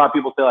do? We have a lot of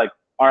people say like,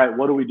 all right,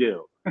 what do we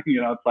do?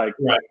 You know, it's like,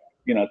 right.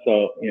 You know,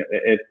 so you know,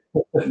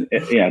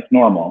 it's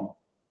normal.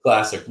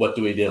 Classic. What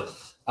do we do?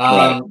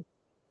 Right.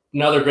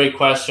 Another great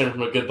question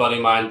from a good buddy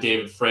of mine,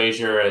 David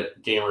Frazier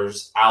at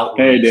Gamers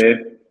Outreach. Hey, Dave.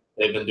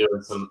 They've been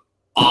doing some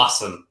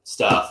awesome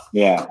stuff.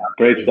 Yeah,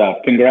 great stuff.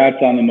 Congrats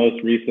on the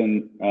most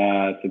recent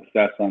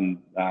success on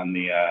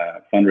the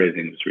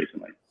fundraising just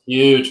recently.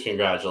 Huge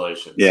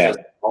congratulations. Yeah. Just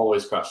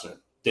always crushing it.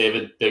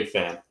 David, big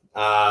fan.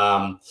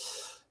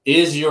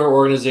 Is your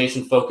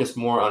organization focused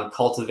more on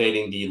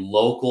cultivating the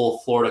local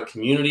Florida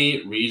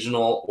community,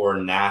 regional,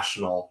 or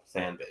national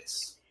fan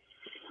base?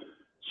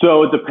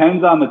 So it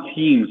depends on the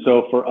team.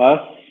 So for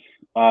us,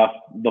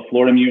 the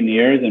Florida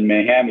Mutineers and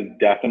Mayhem is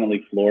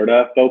definitely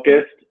Florida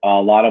focused. A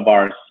lot of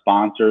our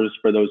sponsors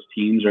for those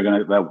teams are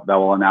that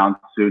will announce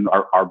soon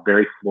are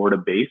very Florida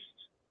based.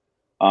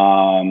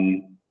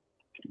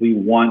 We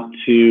want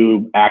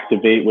to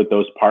activate with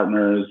those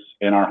partners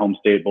in our home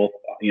state, both,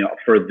 you know,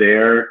 for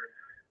their,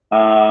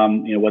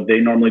 you know, what they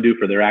normally do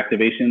for their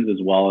activations, as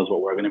well as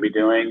what we're going to be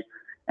doing.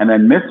 And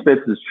then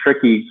Misfits is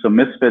tricky. So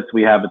Misfits,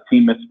 we have a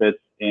team Misfits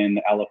in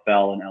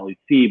LFL and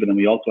LEC, but then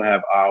we also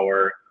have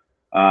our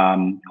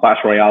Clash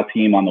Royale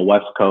team on the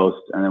West Coast,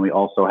 and then we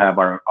also have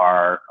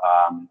our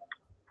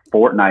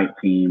Fortnite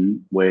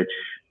team, which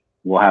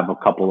will have a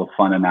couple of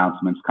fun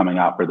announcements coming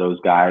out for those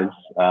guys.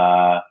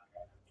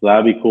 So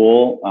that'll be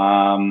cool.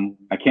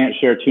 I can't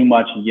share too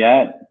much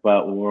yet,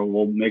 but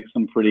we'll make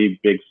some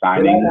pretty big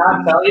signings.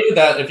 I'll tell you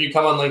that if you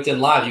come on LinkedIn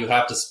Live, you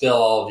have to spill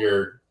all of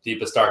your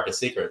deepest, darkest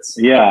secrets.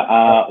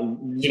 Yeah.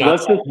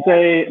 Let's just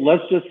say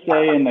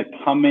in the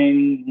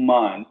coming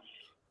months,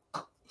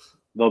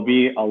 there'll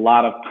be a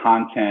lot of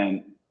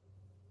content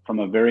from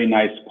a very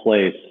nice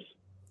place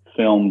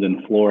filmed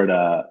in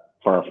Florida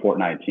for our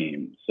Fortnite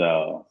team.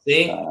 So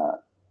see,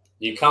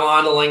 you come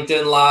on to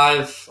LinkedIn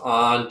Live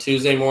on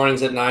Tuesday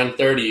mornings at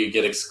 9:30, you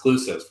get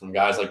exclusives from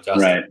guys like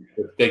Justin. Right.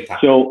 Big time.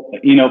 So,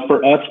 you know,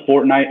 for us,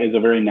 Fortnite is a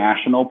very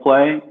national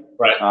play.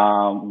 Right.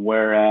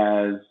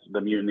 Whereas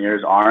the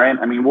Mutineers aren't.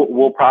 I mean,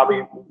 we'll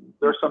probably,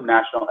 there's some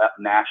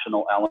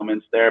national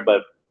elements there,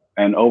 but,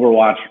 and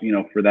Overwatch, you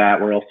know, for that,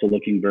 we're also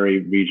looking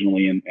very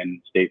regionally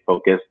and state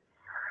focused.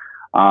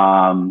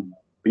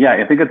 But yeah,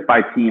 I think it's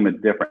by team, it's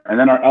different. And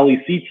then our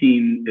LEC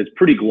team is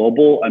pretty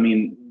global. I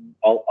mean,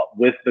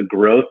 with the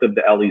growth of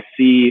the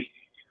LEC,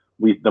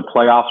 the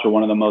playoffs are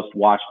one of the most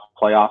watched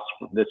playoffs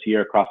this year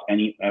across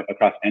any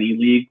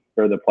league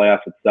for the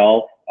playoffs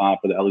itself,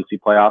 for the LEC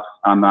playoffs.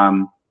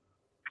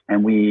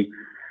 And we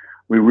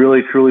we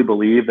really truly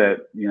believe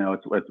that,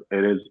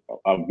 it is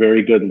a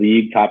very good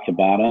league top to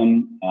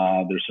bottom.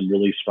 There's some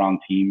really strong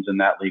teams in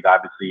that league.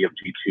 Obviously, you have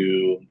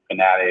G2,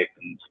 Fnatic,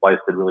 and Splice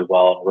did really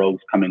well. And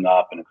Rogue's coming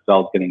up, and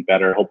Excel's getting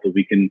better. Hopefully,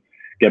 we can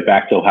get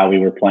back to how we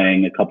were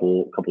playing a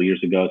couple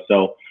years ago.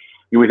 So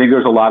we think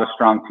there's a lot of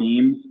strong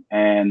teams,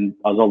 and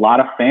there's a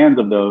lot of fans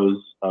of those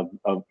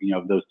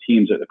those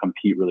teams that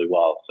compete really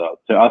well. So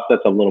to us,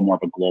 that's a little more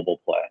of a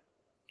global play.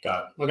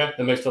 Got it. Okay,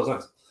 that makes total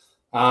sense.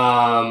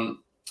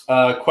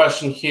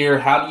 Question here: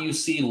 how do you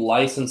see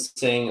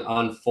licensing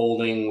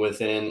unfolding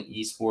within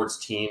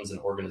esports teams and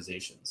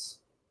organizations?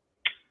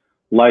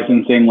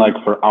 Licensing, like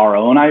for our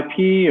own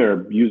IP,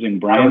 or using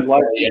brands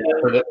like? Yeah,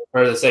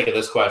 for the sake of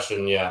this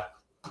question, yeah.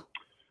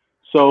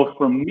 So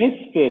for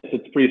Misfits,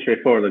 it's pretty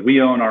straightforward. Like,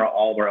 we own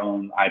all of our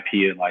own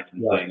IP and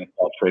licensing. Right. It's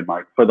all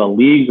trademarked. For the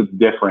leagues, it's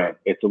different.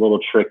 It's a little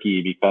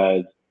tricky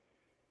because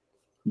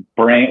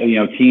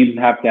teams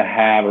have to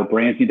have, or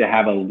brands need to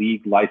have a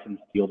league license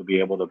deal to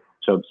be able to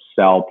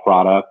sell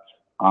product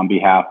on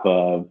behalf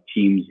of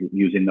teams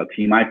using the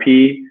team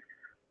IP.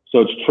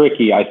 So it's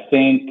tricky. I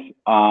think,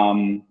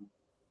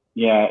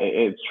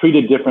 it's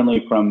treated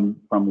differently from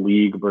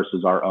league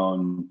versus our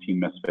own Team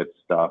Misfits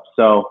stuff.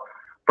 So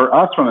for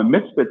us, from a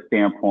Misfit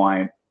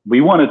standpoint,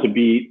 we wanted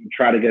to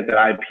try to get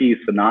that IP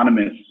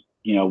synonymous,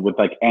 with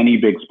like any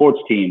big sports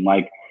team.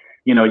 Like,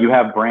 you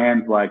have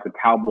brands like the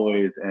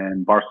Cowboys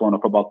and Barcelona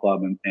Football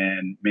Club and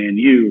Man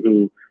U,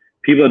 who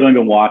people that don't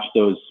even watch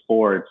those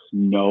sports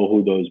know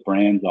who those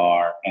brands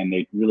are, and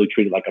they really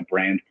treat it like a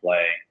brand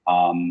play.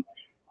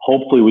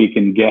 Hopefully we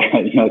can get,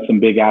 some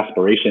big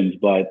aspirations,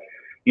 but,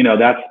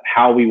 that's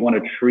how we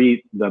want to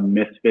treat the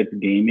Misfits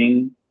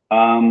gaming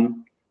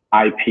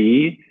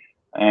IP.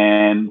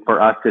 And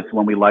for us, it's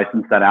when we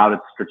license that out,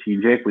 it's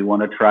strategic. We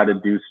want to try to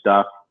do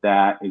stuff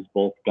that is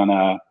both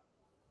gonna,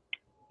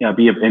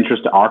 be of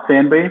interest to our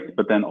fan base,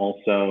 but then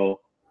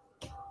also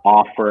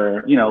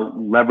offer,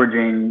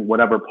 leveraging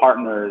whatever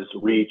partners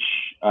reach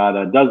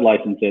that does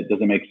license it.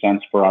 Does it make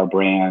sense for our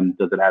brand?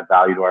 Does it add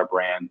value to our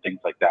brand? Things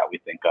like that we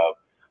think of.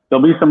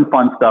 There'll be some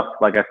fun stuff,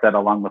 like I said,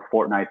 along the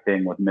Fortnite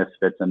thing with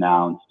Misfits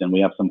announced, and we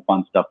have some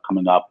fun stuff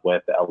coming up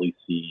with the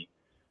LEC,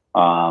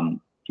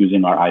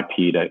 using our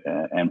IP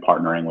and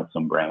partnering with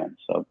some brands.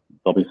 So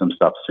there'll be some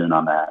stuff soon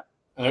on that.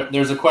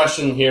 There's a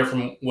question here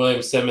from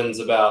William Simmons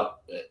about,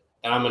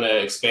 and I'm going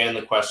to expand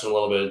the question a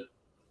little bit.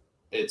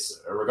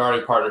 It's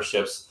regarding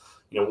partnerships.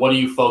 What do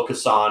you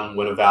focus on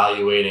when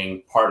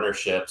evaluating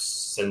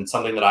partnerships? And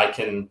something that I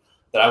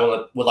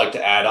would like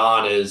to add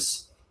on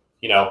is,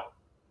 are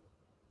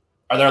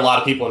there a lot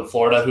of people in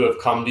Florida who have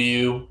come to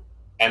you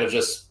and have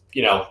just,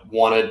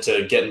 wanted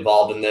to get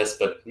involved in this,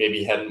 but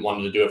maybe hadn't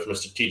wanted to do it from a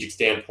strategic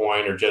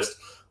standpoint, or just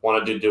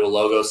wanted to do a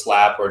logo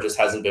slap, or just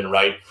hasn't been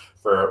right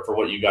for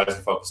what you guys are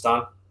focused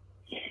on?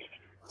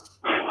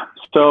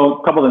 So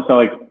a couple of things. So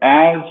like,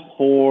 as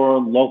for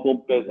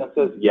local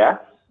businesses, yes,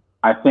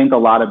 I think a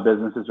lot of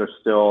businesses are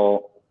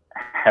still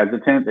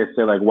hesitant. They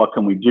say like, what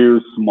can we do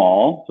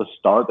small to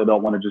start? They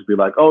don't want to just be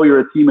like, oh,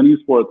 you're a team in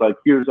esports, like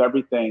here's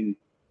everything.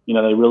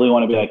 They really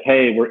want to be like,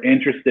 hey, we're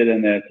interested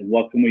in this.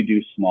 What can we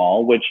do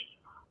small? Which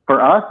for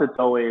us, it's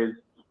always,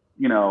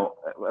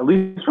 at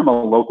least from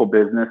a local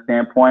business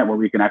standpoint, where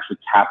we can actually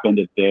tap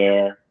into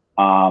where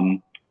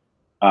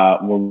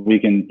we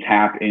can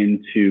tap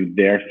into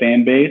their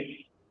fan base,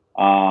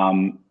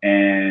 and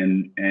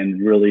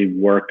really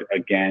work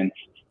against,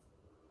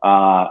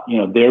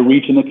 their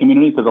reach in the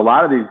community. Because a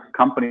lot of these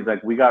companies,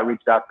 like, we got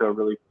reached out to a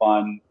really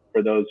fun,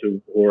 for those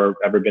who have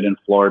ever been in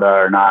Florida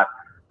or not,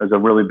 there's a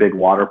really big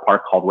water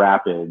park called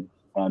Rapids,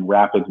 and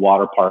Rapids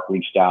Water Park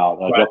reached out,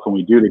 like, what can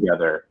we do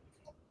together?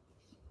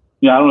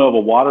 I don't know if a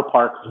water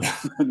park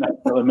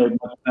necessarily made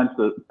much sense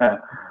to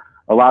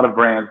a lot of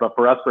brands, but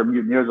for us, for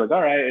Mutineers, like,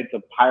 all right, it's a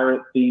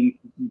pirate themed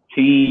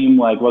team.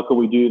 Like, what could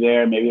we do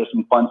there? Maybe there's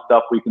some fun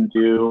stuff we can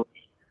do.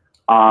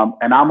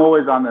 And I'm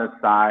always on the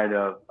side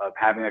of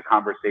having a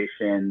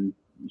conversation,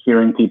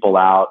 hearing people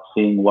out,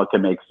 seeing what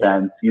can make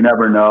sense. You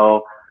never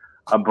know.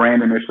 A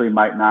brand initially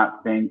might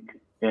not think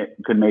it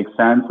could make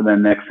sense, and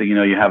then next thing you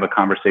know, you have a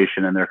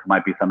conversation, and there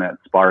might be something that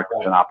sparks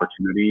an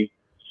opportunity.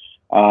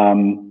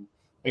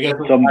 I guess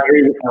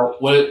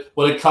would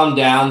it come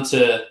down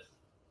to,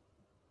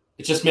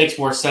 it just makes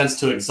more sense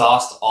to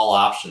exhaust all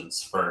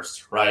options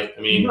first, right?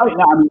 I mean, right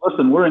now,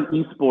 listen, we're in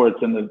esports,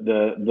 and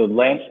the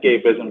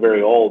landscape isn't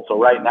very old. So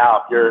right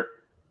now,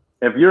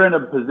 if you're in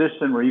a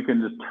position where you can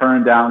just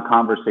turn down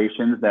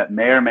conversations that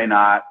may or may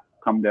not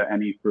come to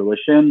any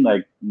fruition,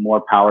 like,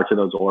 more power to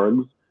those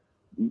orgs.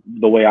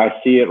 The way I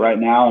see it right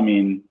now,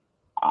 I'm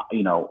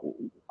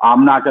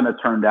not going to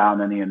turn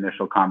down any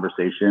initial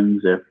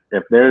conversations.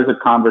 If there's a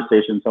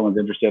conversation, someone's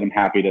interested, I'm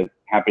happy to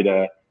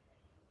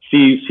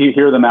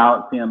hear them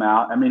out, see them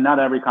out. Not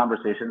every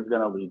conversation is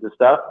going to lead to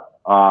stuff.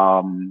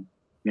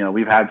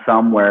 We've had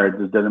some where it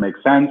just doesn't make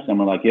sense, and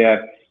we're like,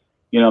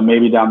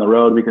 maybe down the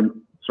road we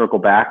can circle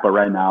back, but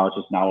right now it's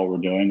just not what we're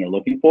doing or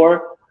looking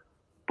for.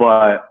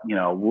 But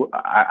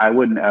I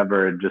wouldn't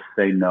ever just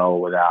say no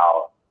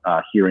without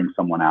hearing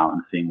someone out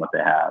and seeing what they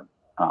have.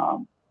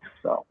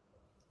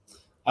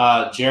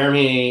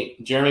 Jeremy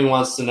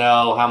wants to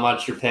know how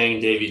much you're paying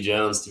Davy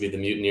Jones to be the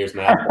Mutineers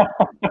mascot.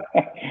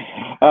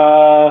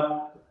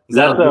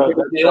 That's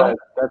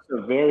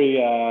a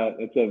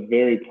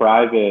very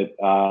private.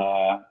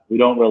 We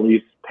don't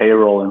release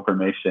payroll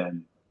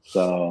information.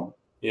 So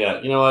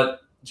yeah, you know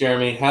what,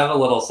 Jeremy, have a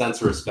little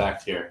sense of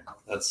respect here.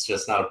 That's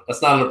not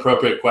an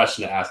appropriate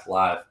question to ask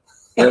live.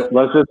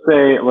 let's just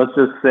say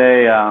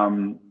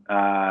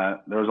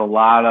there's a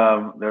lot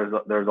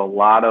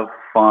of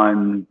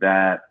fun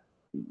that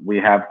we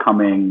have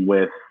coming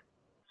with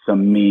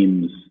some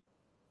memes.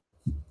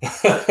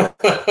 So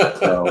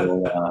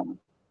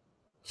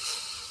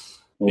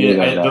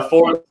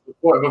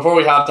before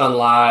we hopped on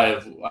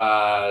live,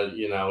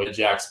 we had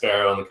Jack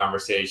Sparrow in the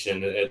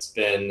conversation. It's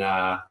been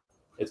a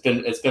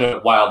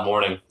wild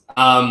morning.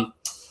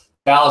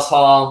 Dallas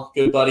Hall,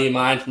 good buddy of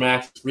mine from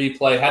Access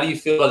Replay. How do you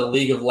feel about the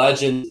League of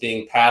Legends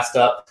being passed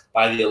up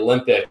by the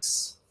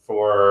Olympics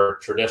for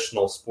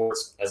traditional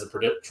sports as a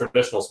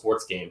traditional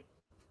sports game?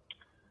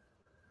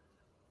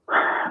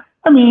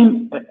 I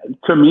mean,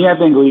 to me, I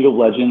think League of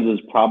Legends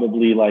is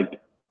probably like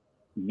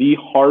the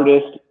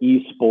hardest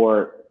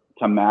esport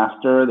to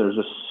master. There's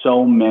just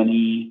so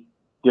many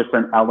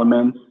different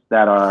elements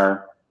that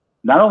are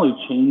not only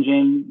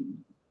changing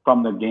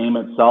from the game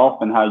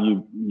itself and how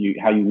you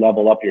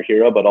level up your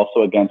hero, but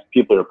also against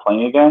people you're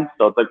playing against.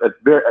 So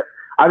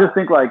I just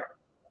think like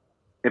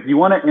if you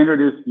want to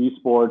introduce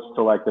esports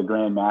to like the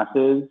grand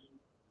masses,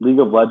 League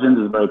of Legends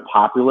is very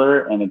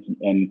popular, and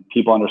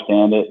people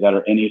understand it that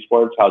are in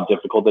esports, how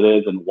difficult it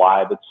is and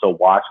why it's so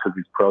watched because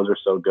these pros are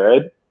so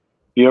good.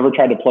 If you ever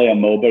tried to play a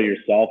MOBA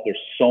yourself, there's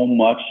so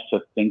much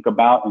to think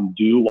about and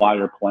do while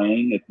you're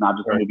playing. It's not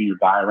just moving your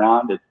guy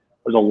around. There's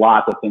a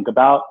lot to think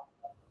about.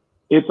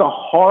 It's a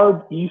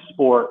hard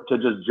esport to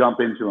just jump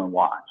into and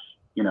watch.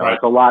 Right.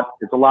 It's a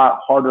lot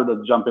harder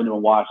to jump into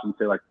and watch and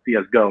say like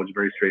CS:GO is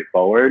very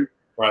straightforward.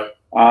 Right.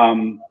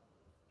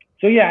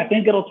 So yeah, I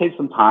think it'll take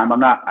some time.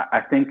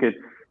 I think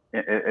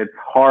it's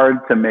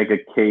hard to make a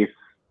case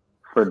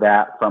for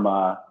that from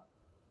a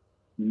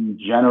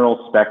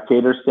general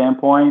spectator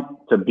standpoint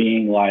to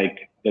being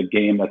like the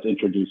game that's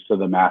introduced to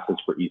the masses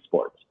for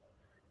esports.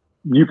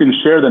 You can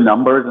share the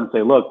numbers and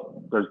say, look,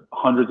 there's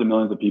hundreds of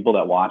millions of people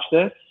that watch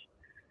this.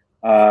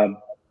 So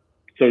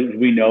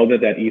we know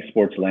that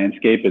esports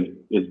landscape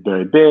is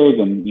very big,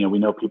 and we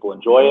know people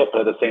enjoy it.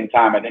 But at the same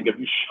time, I think if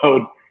you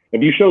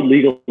showed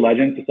League of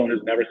Legends to someone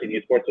who's never seen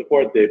esports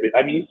before,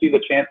 you see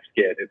the Champs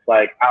kid. It's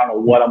like, I don't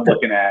know what I'm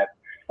looking at.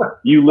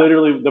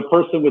 The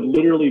person would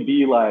literally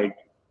be like,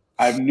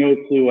 I have no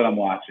clue what I'm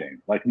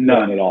watching, like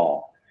none at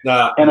all.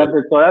 And I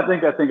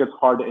think it's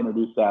hard to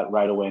introduce that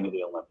right away into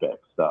the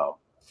Olympics. So.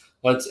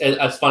 Well,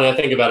 it's funny. I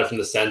think about it from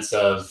the sense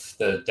of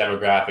the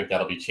demographic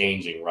that'll be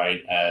changing,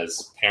 right?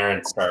 As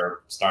parents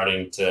are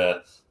starting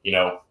to,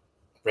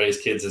 raise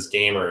kids as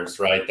gamers,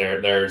 right?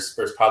 There's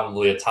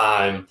probably a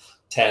time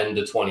 10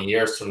 to 20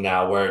 years from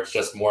now where it's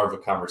just more of a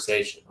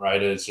conversation,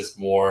 right? It's just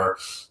more,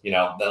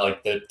 that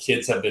like the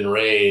kids have been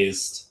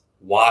raised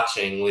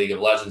watching League of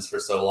Legends for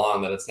so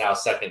long that it's now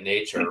second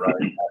nature,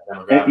 right?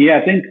 Yeah,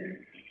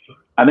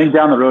 I think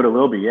down the road it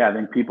will be. Yeah, I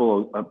think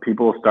people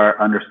will start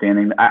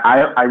understanding.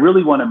 I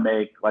really want to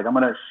make, like, I'm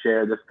going to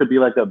share, this could be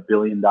like $1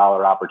 billion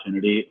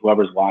opportunity.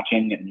 Whoever's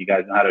watching and you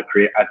guys know how to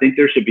create. I think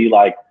there should be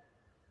like,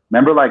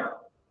 remember like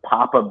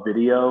pop-up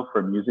video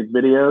for music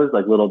videos,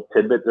 like little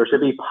tidbits. There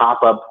should be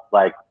pop-up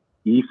like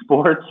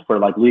esports for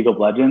like League of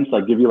Legends,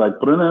 like give you like,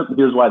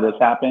 here's why this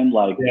happened.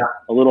 Like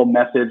a little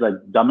message, like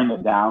dumbing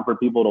it down for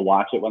people to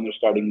watch it when they're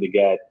starting to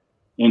get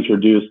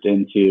introduced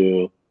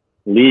into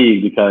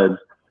League, because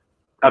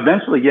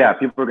eventually, yeah,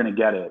 people are going to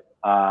get it.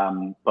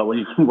 But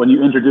when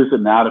you introduce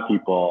it now to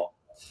people.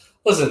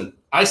 Listen,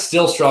 I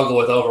still struggle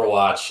with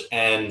Overwatch,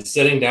 and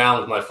sitting down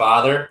with my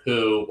father,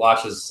 who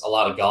watches a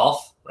lot of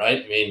golf,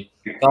 right? I mean,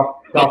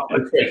 golf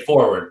is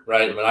straightforward,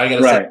 right? When I get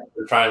to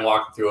try and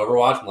walk through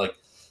Overwatch,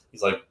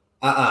 he's like,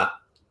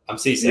 I'm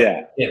seasick.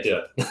 Yeah. Can't do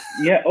it.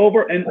 Yeah,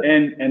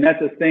 and that's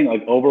the thing.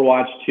 Like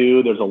Overwatch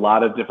 2, there's a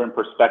lot of different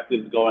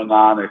perspectives going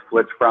on. They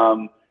switch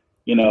from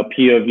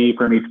POV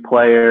from each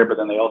player, but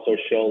then they also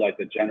show like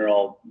the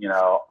general,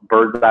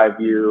 bird's eye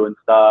view and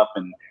stuff.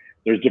 And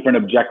there's different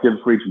objectives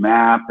for each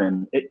map.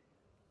 They're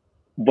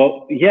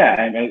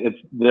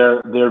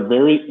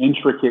very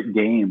intricate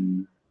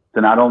games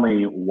to not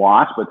only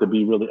watch, but to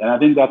be really, and I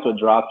think that's what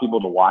draws people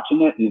to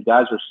watching it. These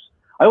guys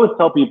I always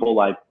tell people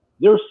like,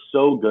 they're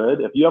so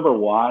good. If you ever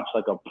watch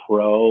like a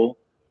pro,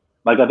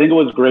 like I think it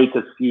was great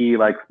to see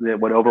like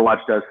what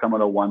Overwatch does, some of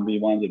the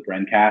 1v1s at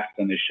Brandcast,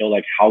 and they show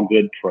like how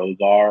good pros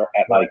are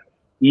at like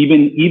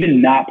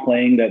even not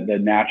playing the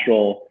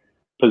natural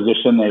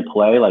position they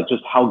play, like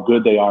just how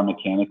good they are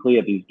mechanically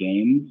at these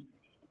games.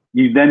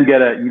 You then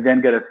get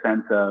a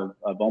sense of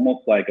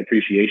almost like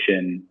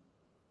appreciation,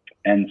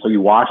 and so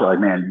you watch it like,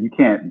 man,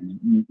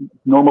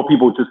 normal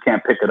people just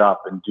can't pick it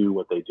up and do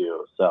what they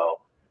do. So,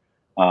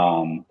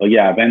 but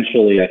yeah,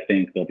 eventually I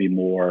think there'll be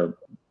more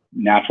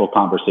natural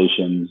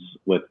conversations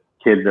with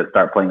kids that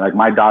start playing. Like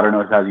my daughter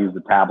knows how to use the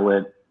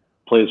tablet,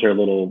 plays her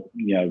little,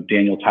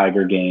 Daniel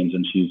Tiger games,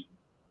 and she's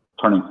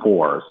turning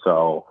 4.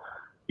 So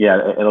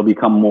yeah, it'll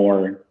become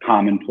more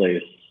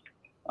commonplace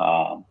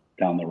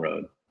down the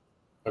road.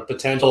 A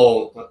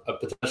potential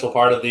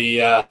part of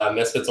the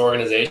Misfits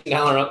organization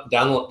down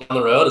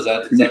the road. Is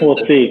that we'll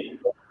see.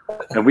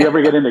 If we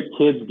ever get into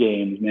kids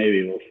games,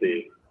 maybe we'll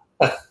see.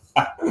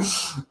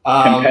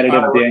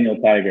 Competitive Daniel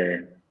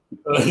Tiger.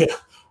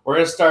 We're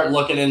going to start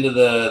looking into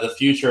the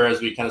future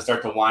as we kind of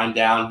start to wind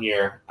down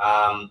here.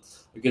 A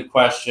good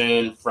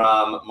question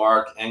from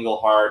Mark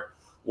Engelhardt.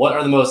 What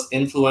are the most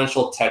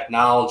influential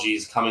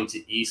technologies coming to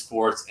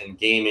esports and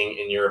gaming,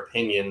 in your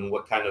opinion?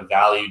 What kind of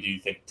value do you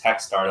think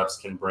tech startups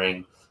can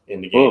bring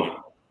into gaming?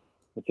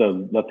 That's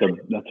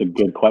a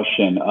good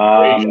question.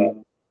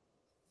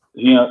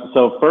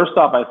 So first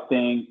off, I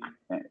think,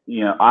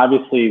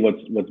 obviously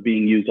what's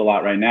being used a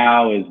lot right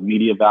now is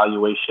media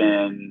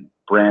valuation,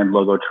 brand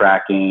logo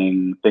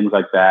tracking, things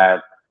like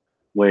that,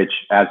 which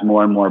as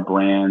more and more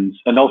brands,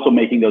 and also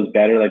making those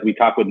better. Like we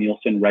talk with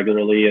Nielsen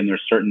regularly, and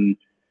there's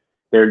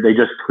they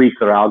just tweak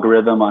their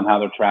algorithm on how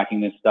they're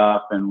tracking this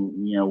stuff. And,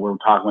 we're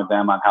talking with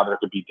them on how there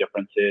could be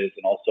differences,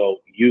 and also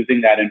using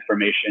that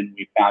information.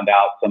 We found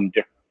out some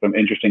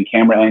interesting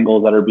camera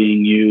angles that are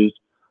being used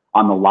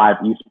on the live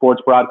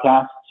esports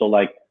broadcast. So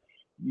like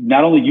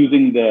not only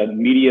using the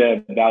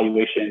media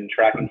evaluation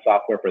tracking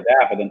software for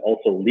that, but then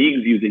also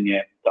leagues using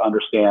it to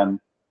understand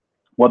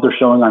what they're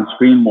showing on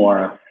screen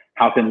more.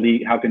 How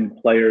can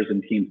players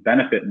and teams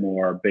benefit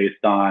more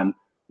based on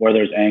where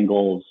there's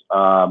angles,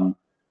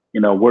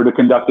 where to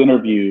conduct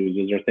interviews?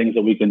 Is there things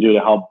that we can do to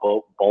help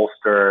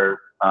bolster,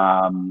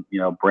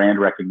 brand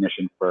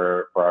recognition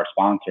for our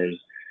sponsors?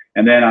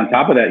 And then on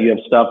top of that, you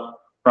have stuff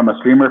from a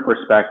streamer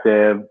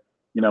perspective,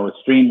 with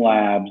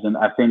Streamlabs. And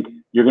I think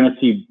you're going to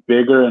see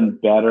bigger and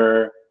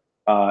better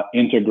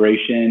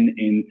integration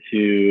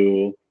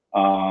into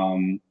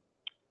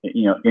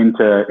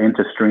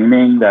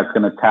streaming. That's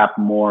going to tap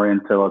more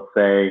into, let's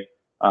say,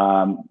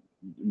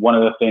 one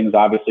of the things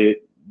obviously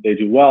they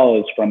do well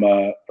is from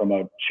a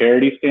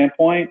charity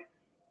standpoint.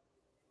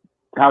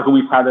 How can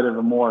we tie that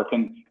even more?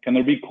 Can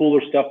there be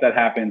cooler stuff that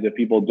happens if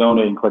people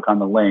donate and click on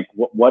the link?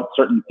 What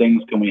certain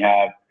things can we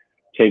have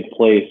take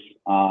place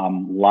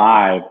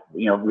live?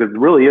 Because it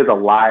really is a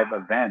live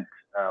event.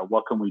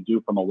 What can we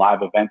do from a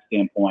live event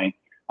standpoint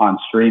on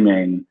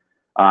streaming,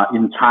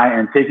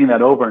 and taking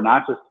that over,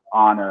 not just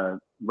on a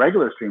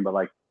regular stream, but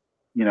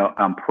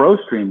on pro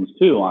streams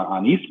too,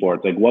 on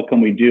esports? Like, what can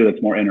we do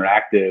that's more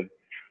interactive?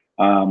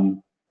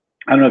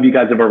 I don't know if you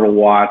guys have ever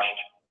watched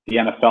the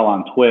NFL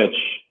on Twitch.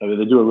 I mean,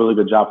 they do a really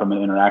good job from an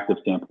interactive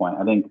standpoint.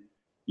 I think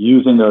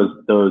using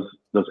those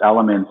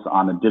elements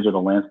on the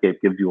digital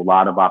landscape gives you a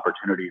lot of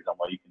opportunities on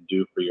what you can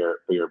do for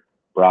your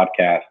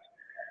broadcast.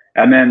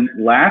 And then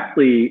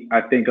lastly,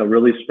 I think a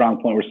really strong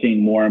point we're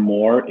seeing more and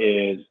more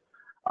is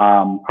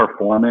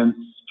performance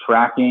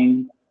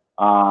tracking,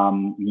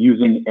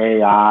 using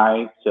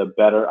AI to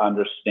better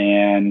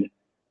understand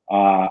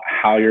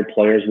how your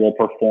players will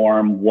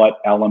perform, what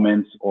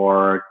elements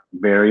or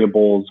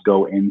variables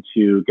go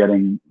into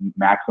getting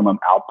maximum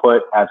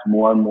output. As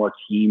more and more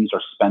teams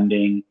are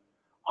spending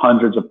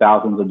hundreds of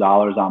thousands of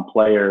dollars on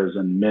players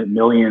and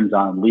millions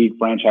on league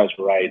franchise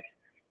rights,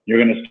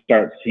 you're going to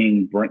start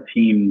seeing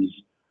teams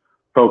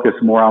focus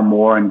more and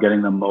more on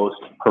getting the most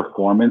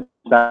performance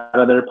out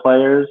of their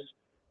players.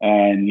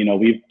 And,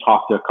 we've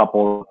talked to a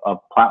couple of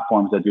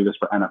platforms that do this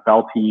for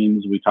NFL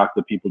teams. We talked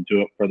to people who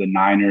do it for the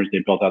Niners. They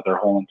built out their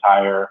whole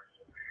entire,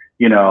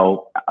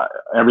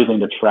 everything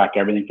to track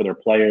everything for their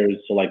players.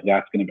 So I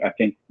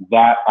think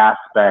that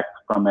aspect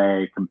from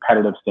a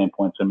competitive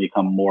standpoint is going to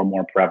become more and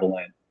more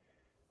prevalent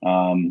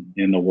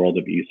in the world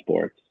of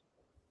esports.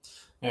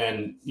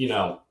 And,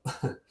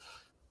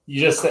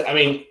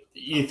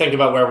 you think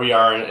about where we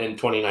are in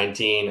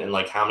 2019 and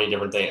how many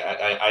different things.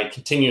 I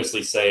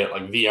continuously say it,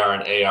 VR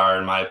and AR,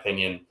 in my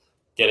opinion,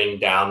 getting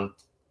down.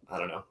 I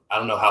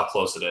don't know how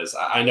close it is.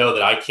 I know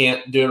that I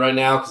can't do it right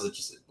now because it's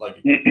just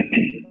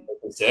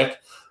it's sick.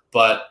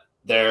 But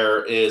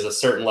there is a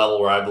certain level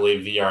where I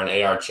believe VR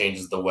and AR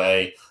changes the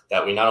way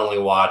that we not only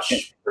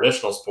watch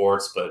traditional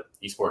sports but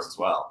esports as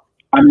well.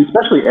 I mean,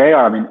 especially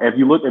AR. I mean, if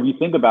you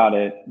think about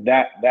it,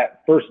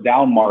 that first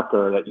down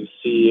marker that you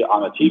see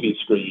on a TV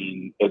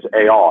screen is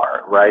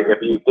AR, right? If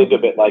you think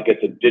of it like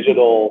it's a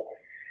digital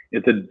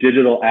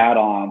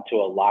add-on to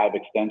a live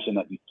extension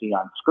that you see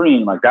on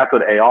screen, that's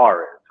what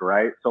AR is,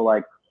 right?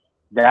 So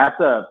that's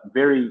a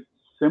very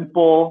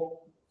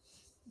simple,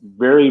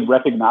 very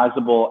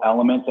recognizable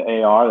element to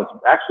AR. That's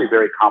actually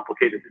very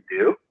complicated to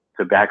do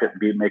to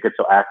make it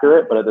so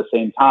accurate, but at the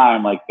same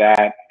time,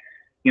 that.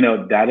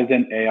 That is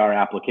an AR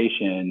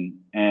application.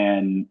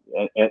 And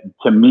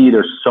to me,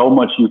 there's so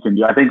much you can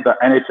do. I think the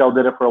NHL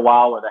did it for a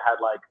while where they had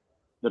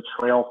the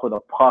trail for the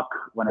puck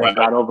when it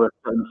got over a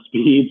certain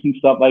speeds and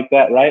stuff like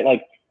that,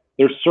 right?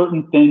 There's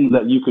certain things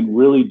that you can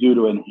really do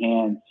to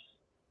enhance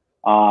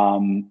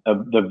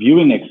the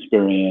viewing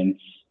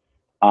experience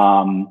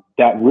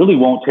that really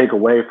won't take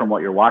away from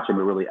what you're watching,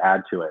 but really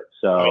add to it.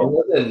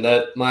 So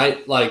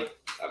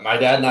my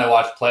dad and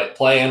I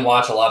play and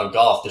watch a lot of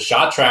golf. The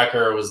shot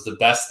tracker was the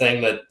best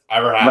thing that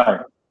ever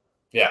happened.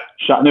 Yeah.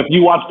 And if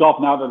you watch golf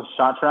now, there's a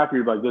shot tracker.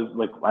 You're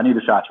like, I need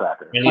a shot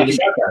tracker. I need the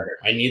shot tracker.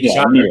 I need the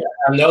shot tracker.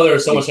 I know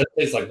there's so much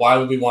space. Like, why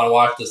would we want to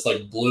watch this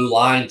like blue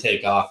line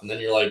take off? And then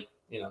you're like,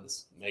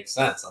 this makes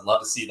sense. I'd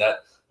love to see that,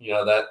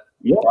 that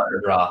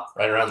draw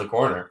right around the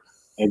corner.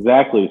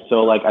 Exactly.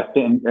 So like I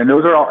think, and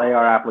those are all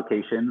AR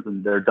applications,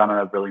 and they're done on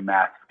a really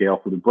mass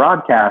scale for the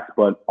broadcast.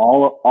 But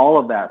all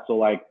of that. So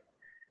like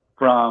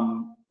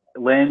from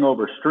laying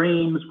over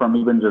streams, from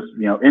even just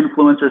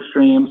influencer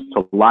streams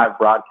to live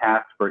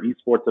broadcasts for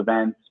esports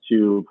events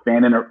to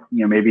fan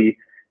maybe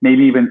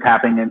even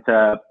tapping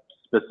into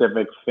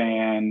specific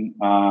fan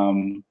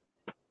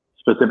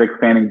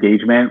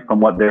engagement from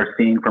what they're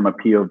seeing from a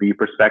POV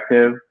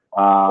perspective.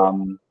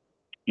 From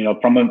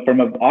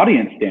an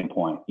audience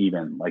standpoint,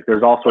 even like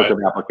there's all sorts of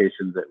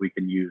applications that we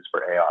can use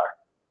for AR.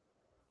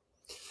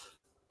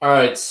 All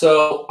right,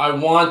 so I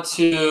want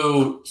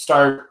to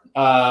start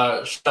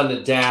shutting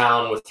it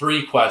down with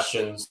 3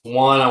 questions.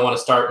 One, I want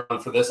to start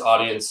for this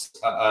audience,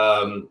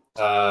 a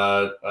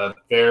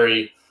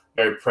very,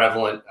 very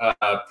prevalent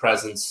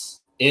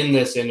presence in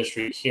this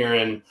industry.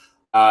 Kieran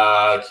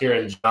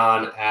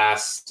John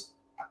asked,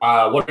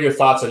 what are your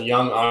thoughts on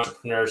young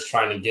entrepreneurs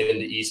trying to get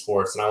into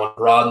esports? And I want to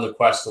broaden the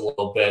question a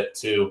little bit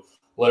to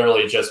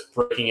literally just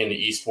breaking into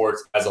esports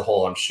as a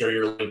whole. I'm sure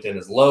your LinkedIn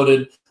is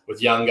loaded with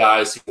young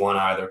guys who want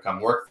to either come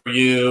work for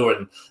you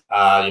and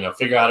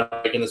figure out how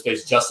to break in the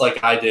space, just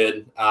like I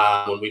did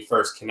when we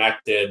first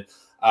connected.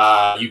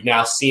 You've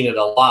now seen it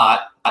a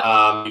lot.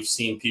 You've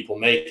seen people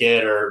make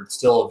it or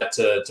still yet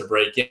to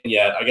break in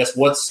yet. I guess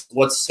what's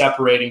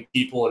separating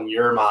people in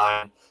your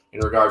mind in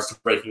regards to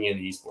breaking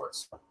into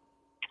esports?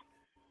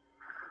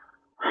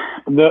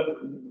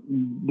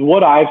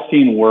 What I've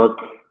seen work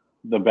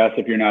the best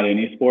if you're not in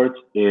esports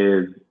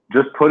is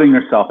just putting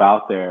yourself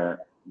out there,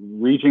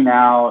 reaching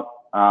out.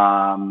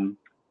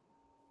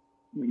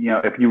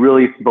 If you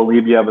really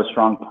believe you have a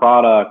strong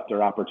product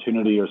or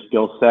opportunity or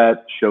skill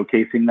set,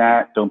 showcasing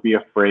that. Don't be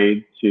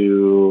afraid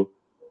to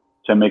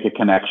make a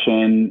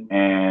connection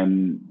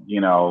and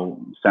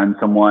send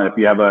someone. If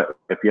you have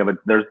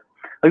there's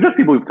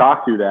people we've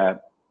talked to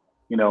that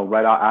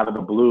right out of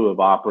the blue have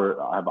offered.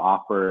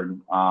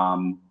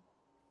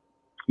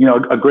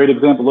 A great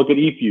example. Look at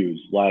eFuse.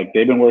 Like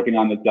they've been working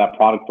on that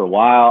product for a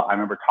while. I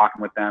remember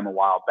talking with them a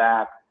while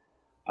back.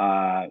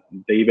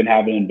 They even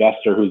have an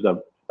investor who's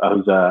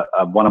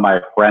one of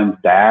my friend's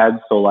dads.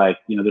 So like,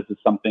 this is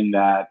something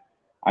that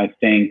I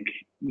think,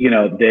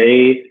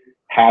 they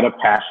had a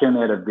passion,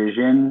 they had a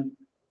vision,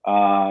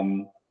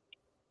 that,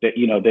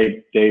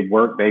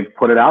 they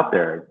put it out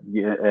there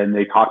and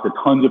they talked to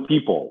tons of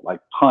people, like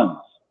tons.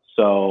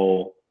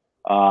 So,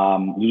 I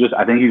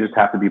think you just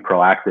have to be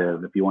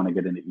proactive if you want to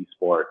get into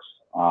esports.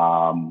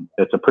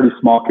 It's a pretty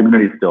small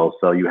community still.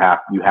 So you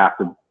have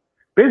to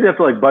basically have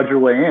to like budge your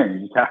way in.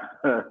 You just have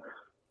to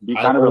be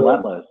kind of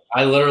relentless.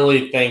 I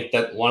literally think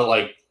that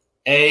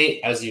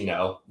as you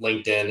know,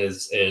 LinkedIn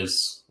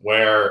is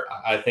where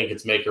I think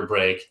it's make or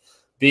break.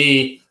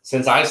 B,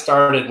 since I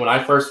started, when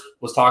I first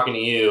was talking to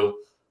you,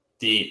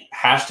 the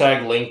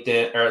hashtag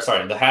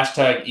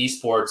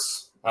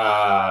esports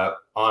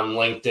on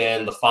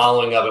LinkedIn, the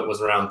following of it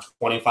was around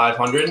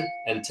 2,500.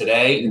 And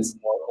today it's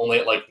only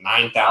at like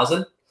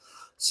 9,000.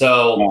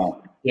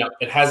 So,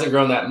 it hasn't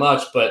grown that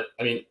much, but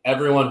I mean,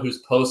 everyone who's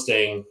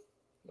posting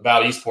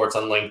about esports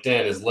on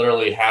LinkedIn is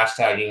literally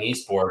hashtagging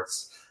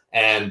esports.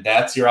 And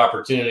that's your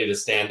opportunity to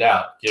stand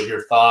out, give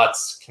your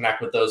thoughts,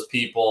 connect with those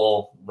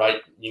people,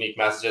 write unique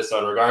messages. So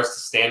in regards to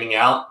standing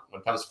out,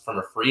 when it comes from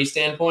a free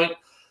standpoint,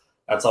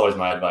 that's always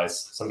my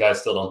advice. Some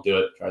guys still don't do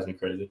it. Drives me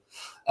crazy.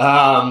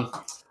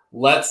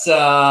 Let's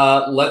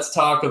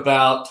talk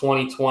about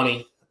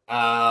 2020.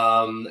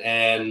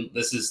 And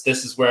this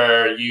is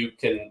where you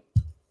can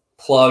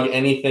plug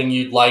anything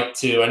you'd like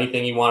to,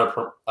 anything you want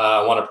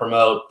to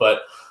promote.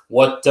 But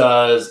what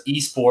does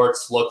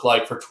esports look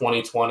like for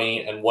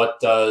 2020, and what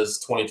does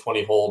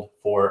 2020 hold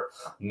for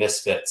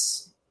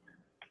Misfits?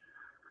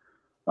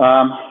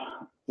 Well,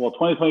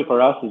 2020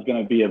 for us is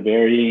going to be a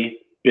very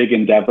big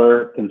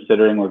endeavor,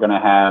 considering we're going to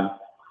have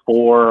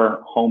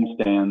 4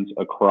 homestands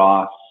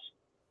across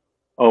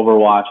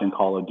Overwatch and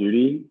Call of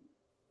Duty.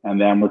 And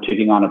then we're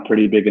taking on a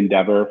pretty big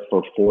endeavor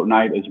for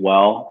Fortnite as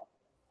well.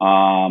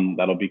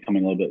 That'll be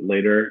coming a little bit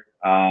later.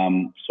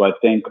 So I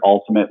think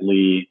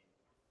ultimately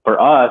for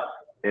us,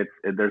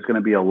 there's going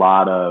to be a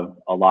lot of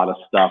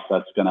stuff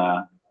that's going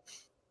to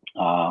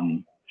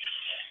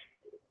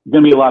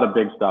be a lot of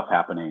big stuff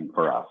happening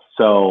for us.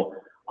 So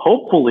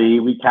hopefully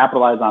we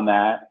capitalize on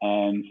that.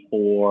 And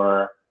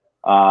for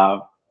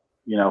us,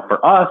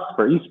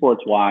 for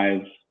esports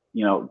wise,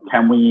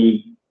 can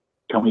we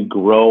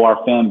grow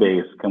our fan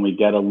base? Can we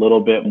get a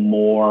little bit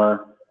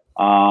more,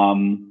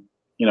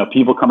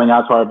 people coming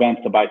out to our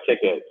events to buy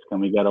tickets? Can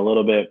we get a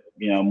little bit,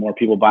 more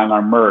people buying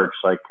our merch?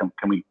 Like,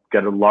 can we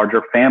get a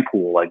larger fan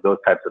pool? Like those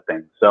types of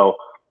things. So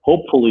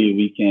hopefully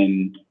we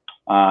can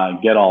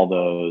get all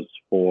those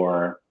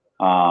for,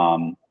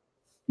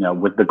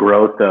 with the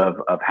growth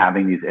of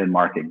having these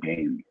in-market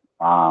games.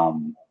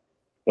 So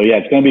yeah,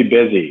 it's going to be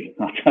busy.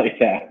 I'll tell you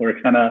that. We're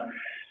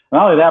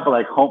not only that, but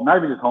like not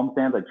even just home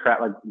stands, like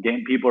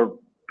game people are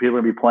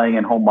gonna be playing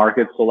in home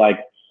markets. So like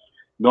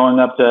going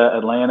up to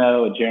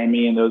Atlanta with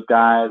Jeremy and those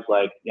guys,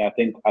 like yeah, I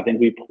think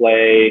we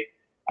play.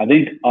 I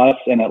think us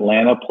and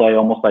Atlanta play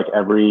almost like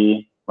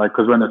every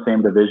because we're in the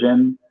same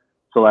division.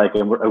 So like,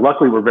 and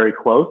luckily we're very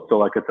close. So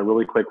like, it's a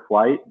really quick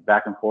flight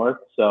back and forth.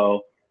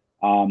 So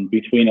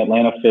between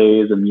Atlanta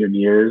FaZe and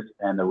Mutineers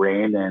and the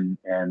Reign and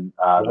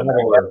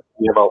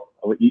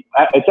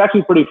it's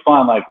actually pretty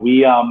fun. Like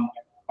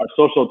our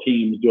social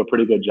teams do a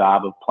pretty good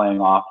job of playing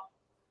off.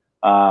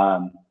 I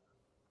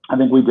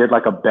think we did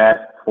like a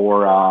bet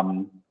for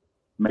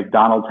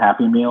McDonald's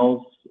Happy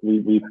Meals.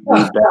 We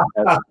bet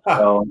that,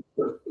 so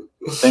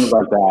things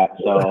like that.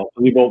 So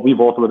we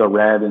both were the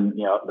red and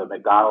the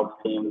McDonald's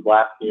teams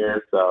last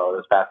year. So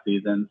this past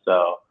season.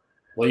 So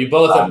well, you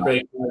both have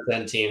great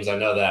content teams. I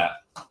know that.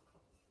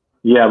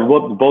 Yeah,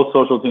 both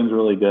social teams are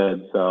really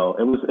good. So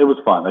it was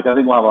fun. Like I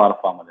think we'll have a lot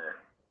of fun with it.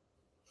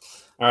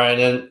 All right, and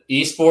then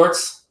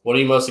esports. What are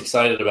you most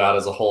excited about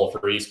as a whole for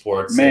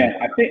esports? Man,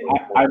 I think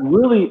I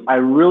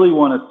really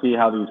want to see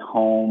how these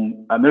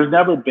home. There's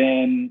never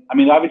been. I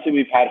mean, obviously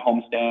we've had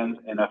home stands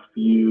in a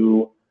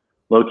few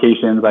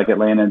locations like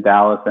Atlanta and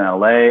Dallas and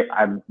LA.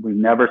 We've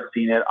never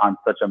seen it on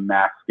such a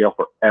mass scale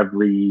for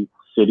every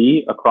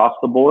city across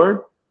the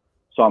board.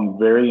 So I'm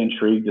very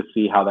intrigued to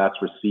see how that's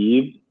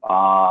received.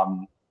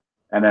 And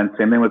then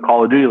same thing with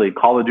Call of Duty League.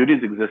 Call of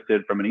Duty's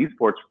existed from an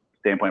esports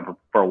standpoint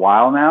for a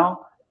while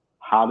now.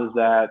 How does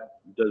that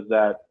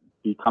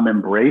become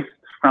embraced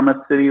from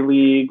a city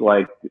league?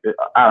 Like,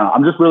 I don't know.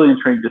 I'm just really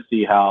intrigued to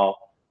see how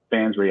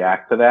fans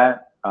react to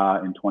that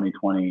in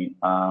 2020.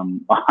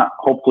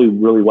 Hopefully,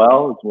 really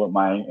well. It's what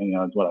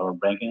it's what we're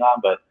banking on.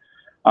 But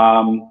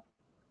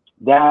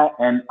that,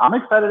 and I'm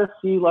excited to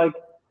see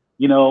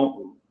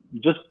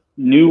just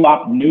new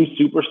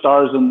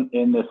superstars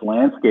in this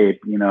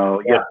landscape.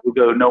 Yeah,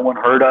 no one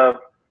heard of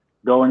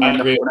going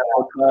into the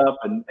World Cup,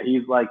 and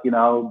he's getting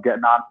on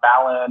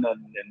Fallon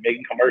and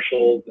making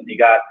commercials, and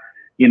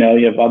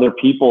you have other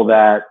people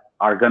that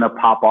are gonna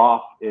pop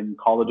off in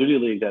Call of Duty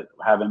League that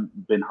haven't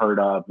been heard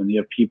of, and you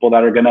have people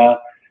that are gonna,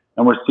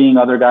 and we're seeing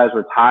other guys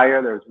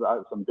retire. There's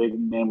some big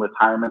name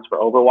retirements for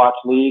Overwatch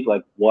League.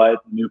 Like, what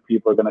new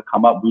people are gonna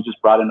come up? We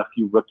just brought in a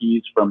few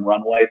rookies from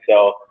Runway,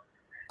 so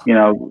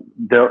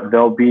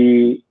there'll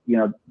be,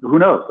 who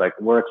knows? Like,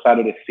 we're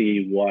excited to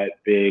see what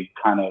big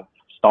kind of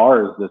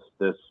stars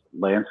this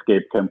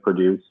landscape can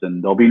produce,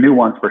 and there'll be new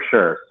ones for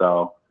sure.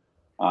 So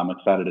I'm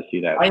excited to see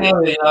that. I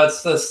know,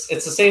 it's the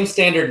same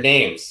standard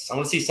names. I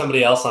want to see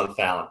somebody else on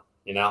Fallon.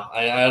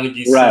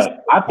 Right.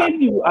 I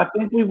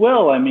think we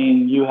will. I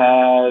mean, you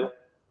had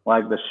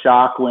like the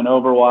Shock win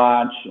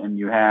Overwatch, and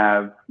you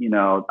have,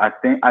 I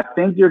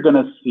think you're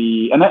gonna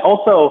see, and then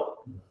also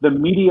the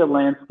media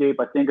landscape,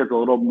 I think, is a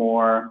little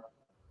more.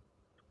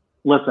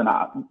 Listen,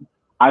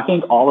 I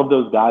think all of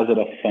those guys did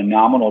a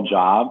phenomenal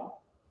job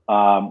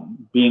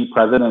being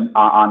present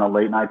on a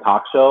late night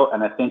talk show,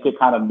 and I think it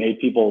kind of made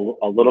people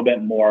a little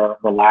bit more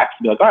relaxed.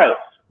 Be like, all right,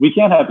 we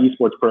can't have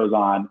esports pros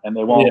on, and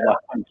they won't.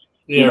 Like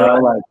they're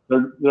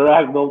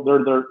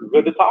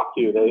good to talk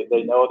to.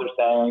 They know what they're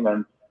saying,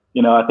 and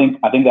I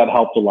think that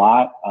helped a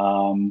lot.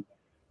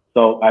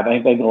 So I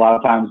think a lot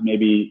of times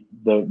maybe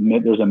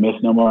there's a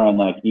misnomer on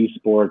like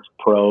esports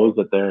pros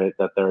that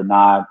they're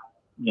not.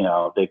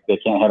 They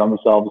can't handle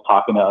themselves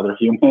talking to other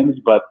humans,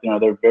 but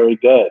they're very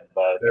good.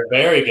 But they're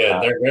very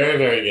good. They're very,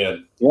 very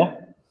good. Yeah.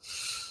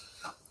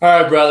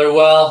 All right, brother.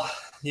 Well,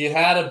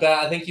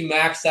 I think you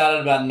maxed out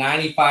at about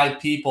 95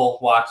 people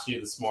watched you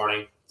this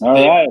morning. All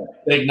right.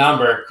 Big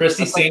number.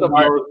 Christy St.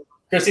 Martin.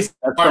 That's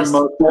the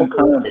most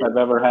concurrence I've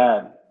ever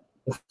had.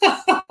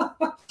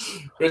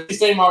 Christy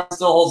St. Martin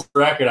still holds the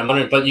record. I'm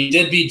wondering, but you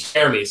did beat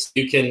Jeremy, so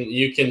you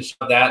can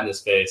shove that in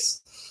his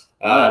face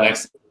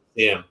next time you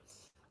see him.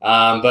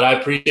 But I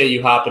appreciate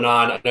you hopping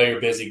on. I know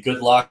you're busy.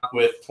 Good luck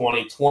with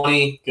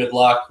 2020. Good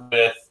luck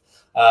with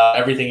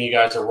everything you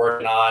guys are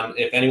working on.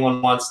 If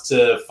anyone wants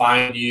to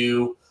find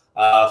you,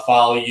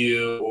 follow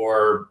you,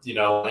 or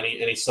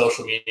any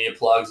social media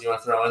plugs you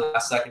want to throw in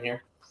last second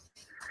here?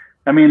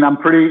 I mean, I'm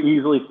pretty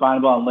easily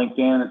findable on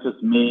LinkedIn. It's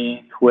just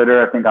me.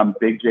 Twitter, I think I'm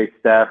Big J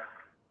Steph,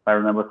 if I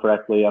remember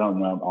correctly. I don't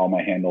know all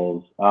my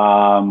handles.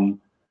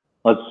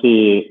 Let's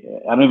see.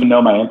 I don't even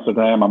know my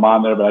Instagram. I'm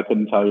on there, but I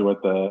couldn't tell you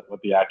what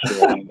the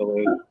actual handle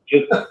is.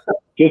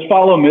 Just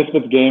follow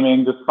Misfits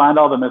Gaming. Just find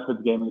all the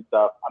Misfits Gaming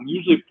stuff. I'm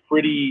usually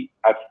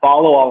I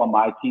follow all of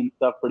my team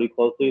stuff pretty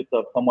closely. So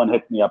if someone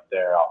hits me up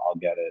there, I'll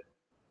get it.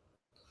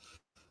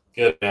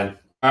 Good, man.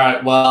 All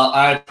right. Well,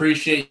 I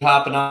appreciate you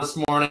hopping on this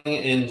morning.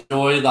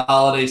 Enjoy the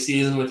holiday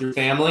season with your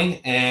family,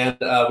 and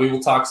we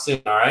will talk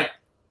soon. All right.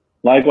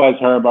 Likewise,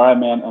 Herb. All right,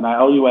 man. And I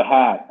owe you a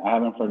hat. I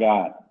haven't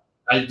forgot.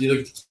 I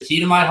do the key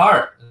to my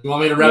heart. You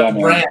want me to rep the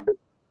brand?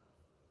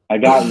 I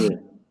got you.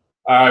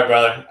 All right,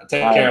 brother.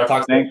 Take care. I'll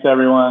talk soon. Thanks,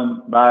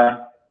 everyone. Bye.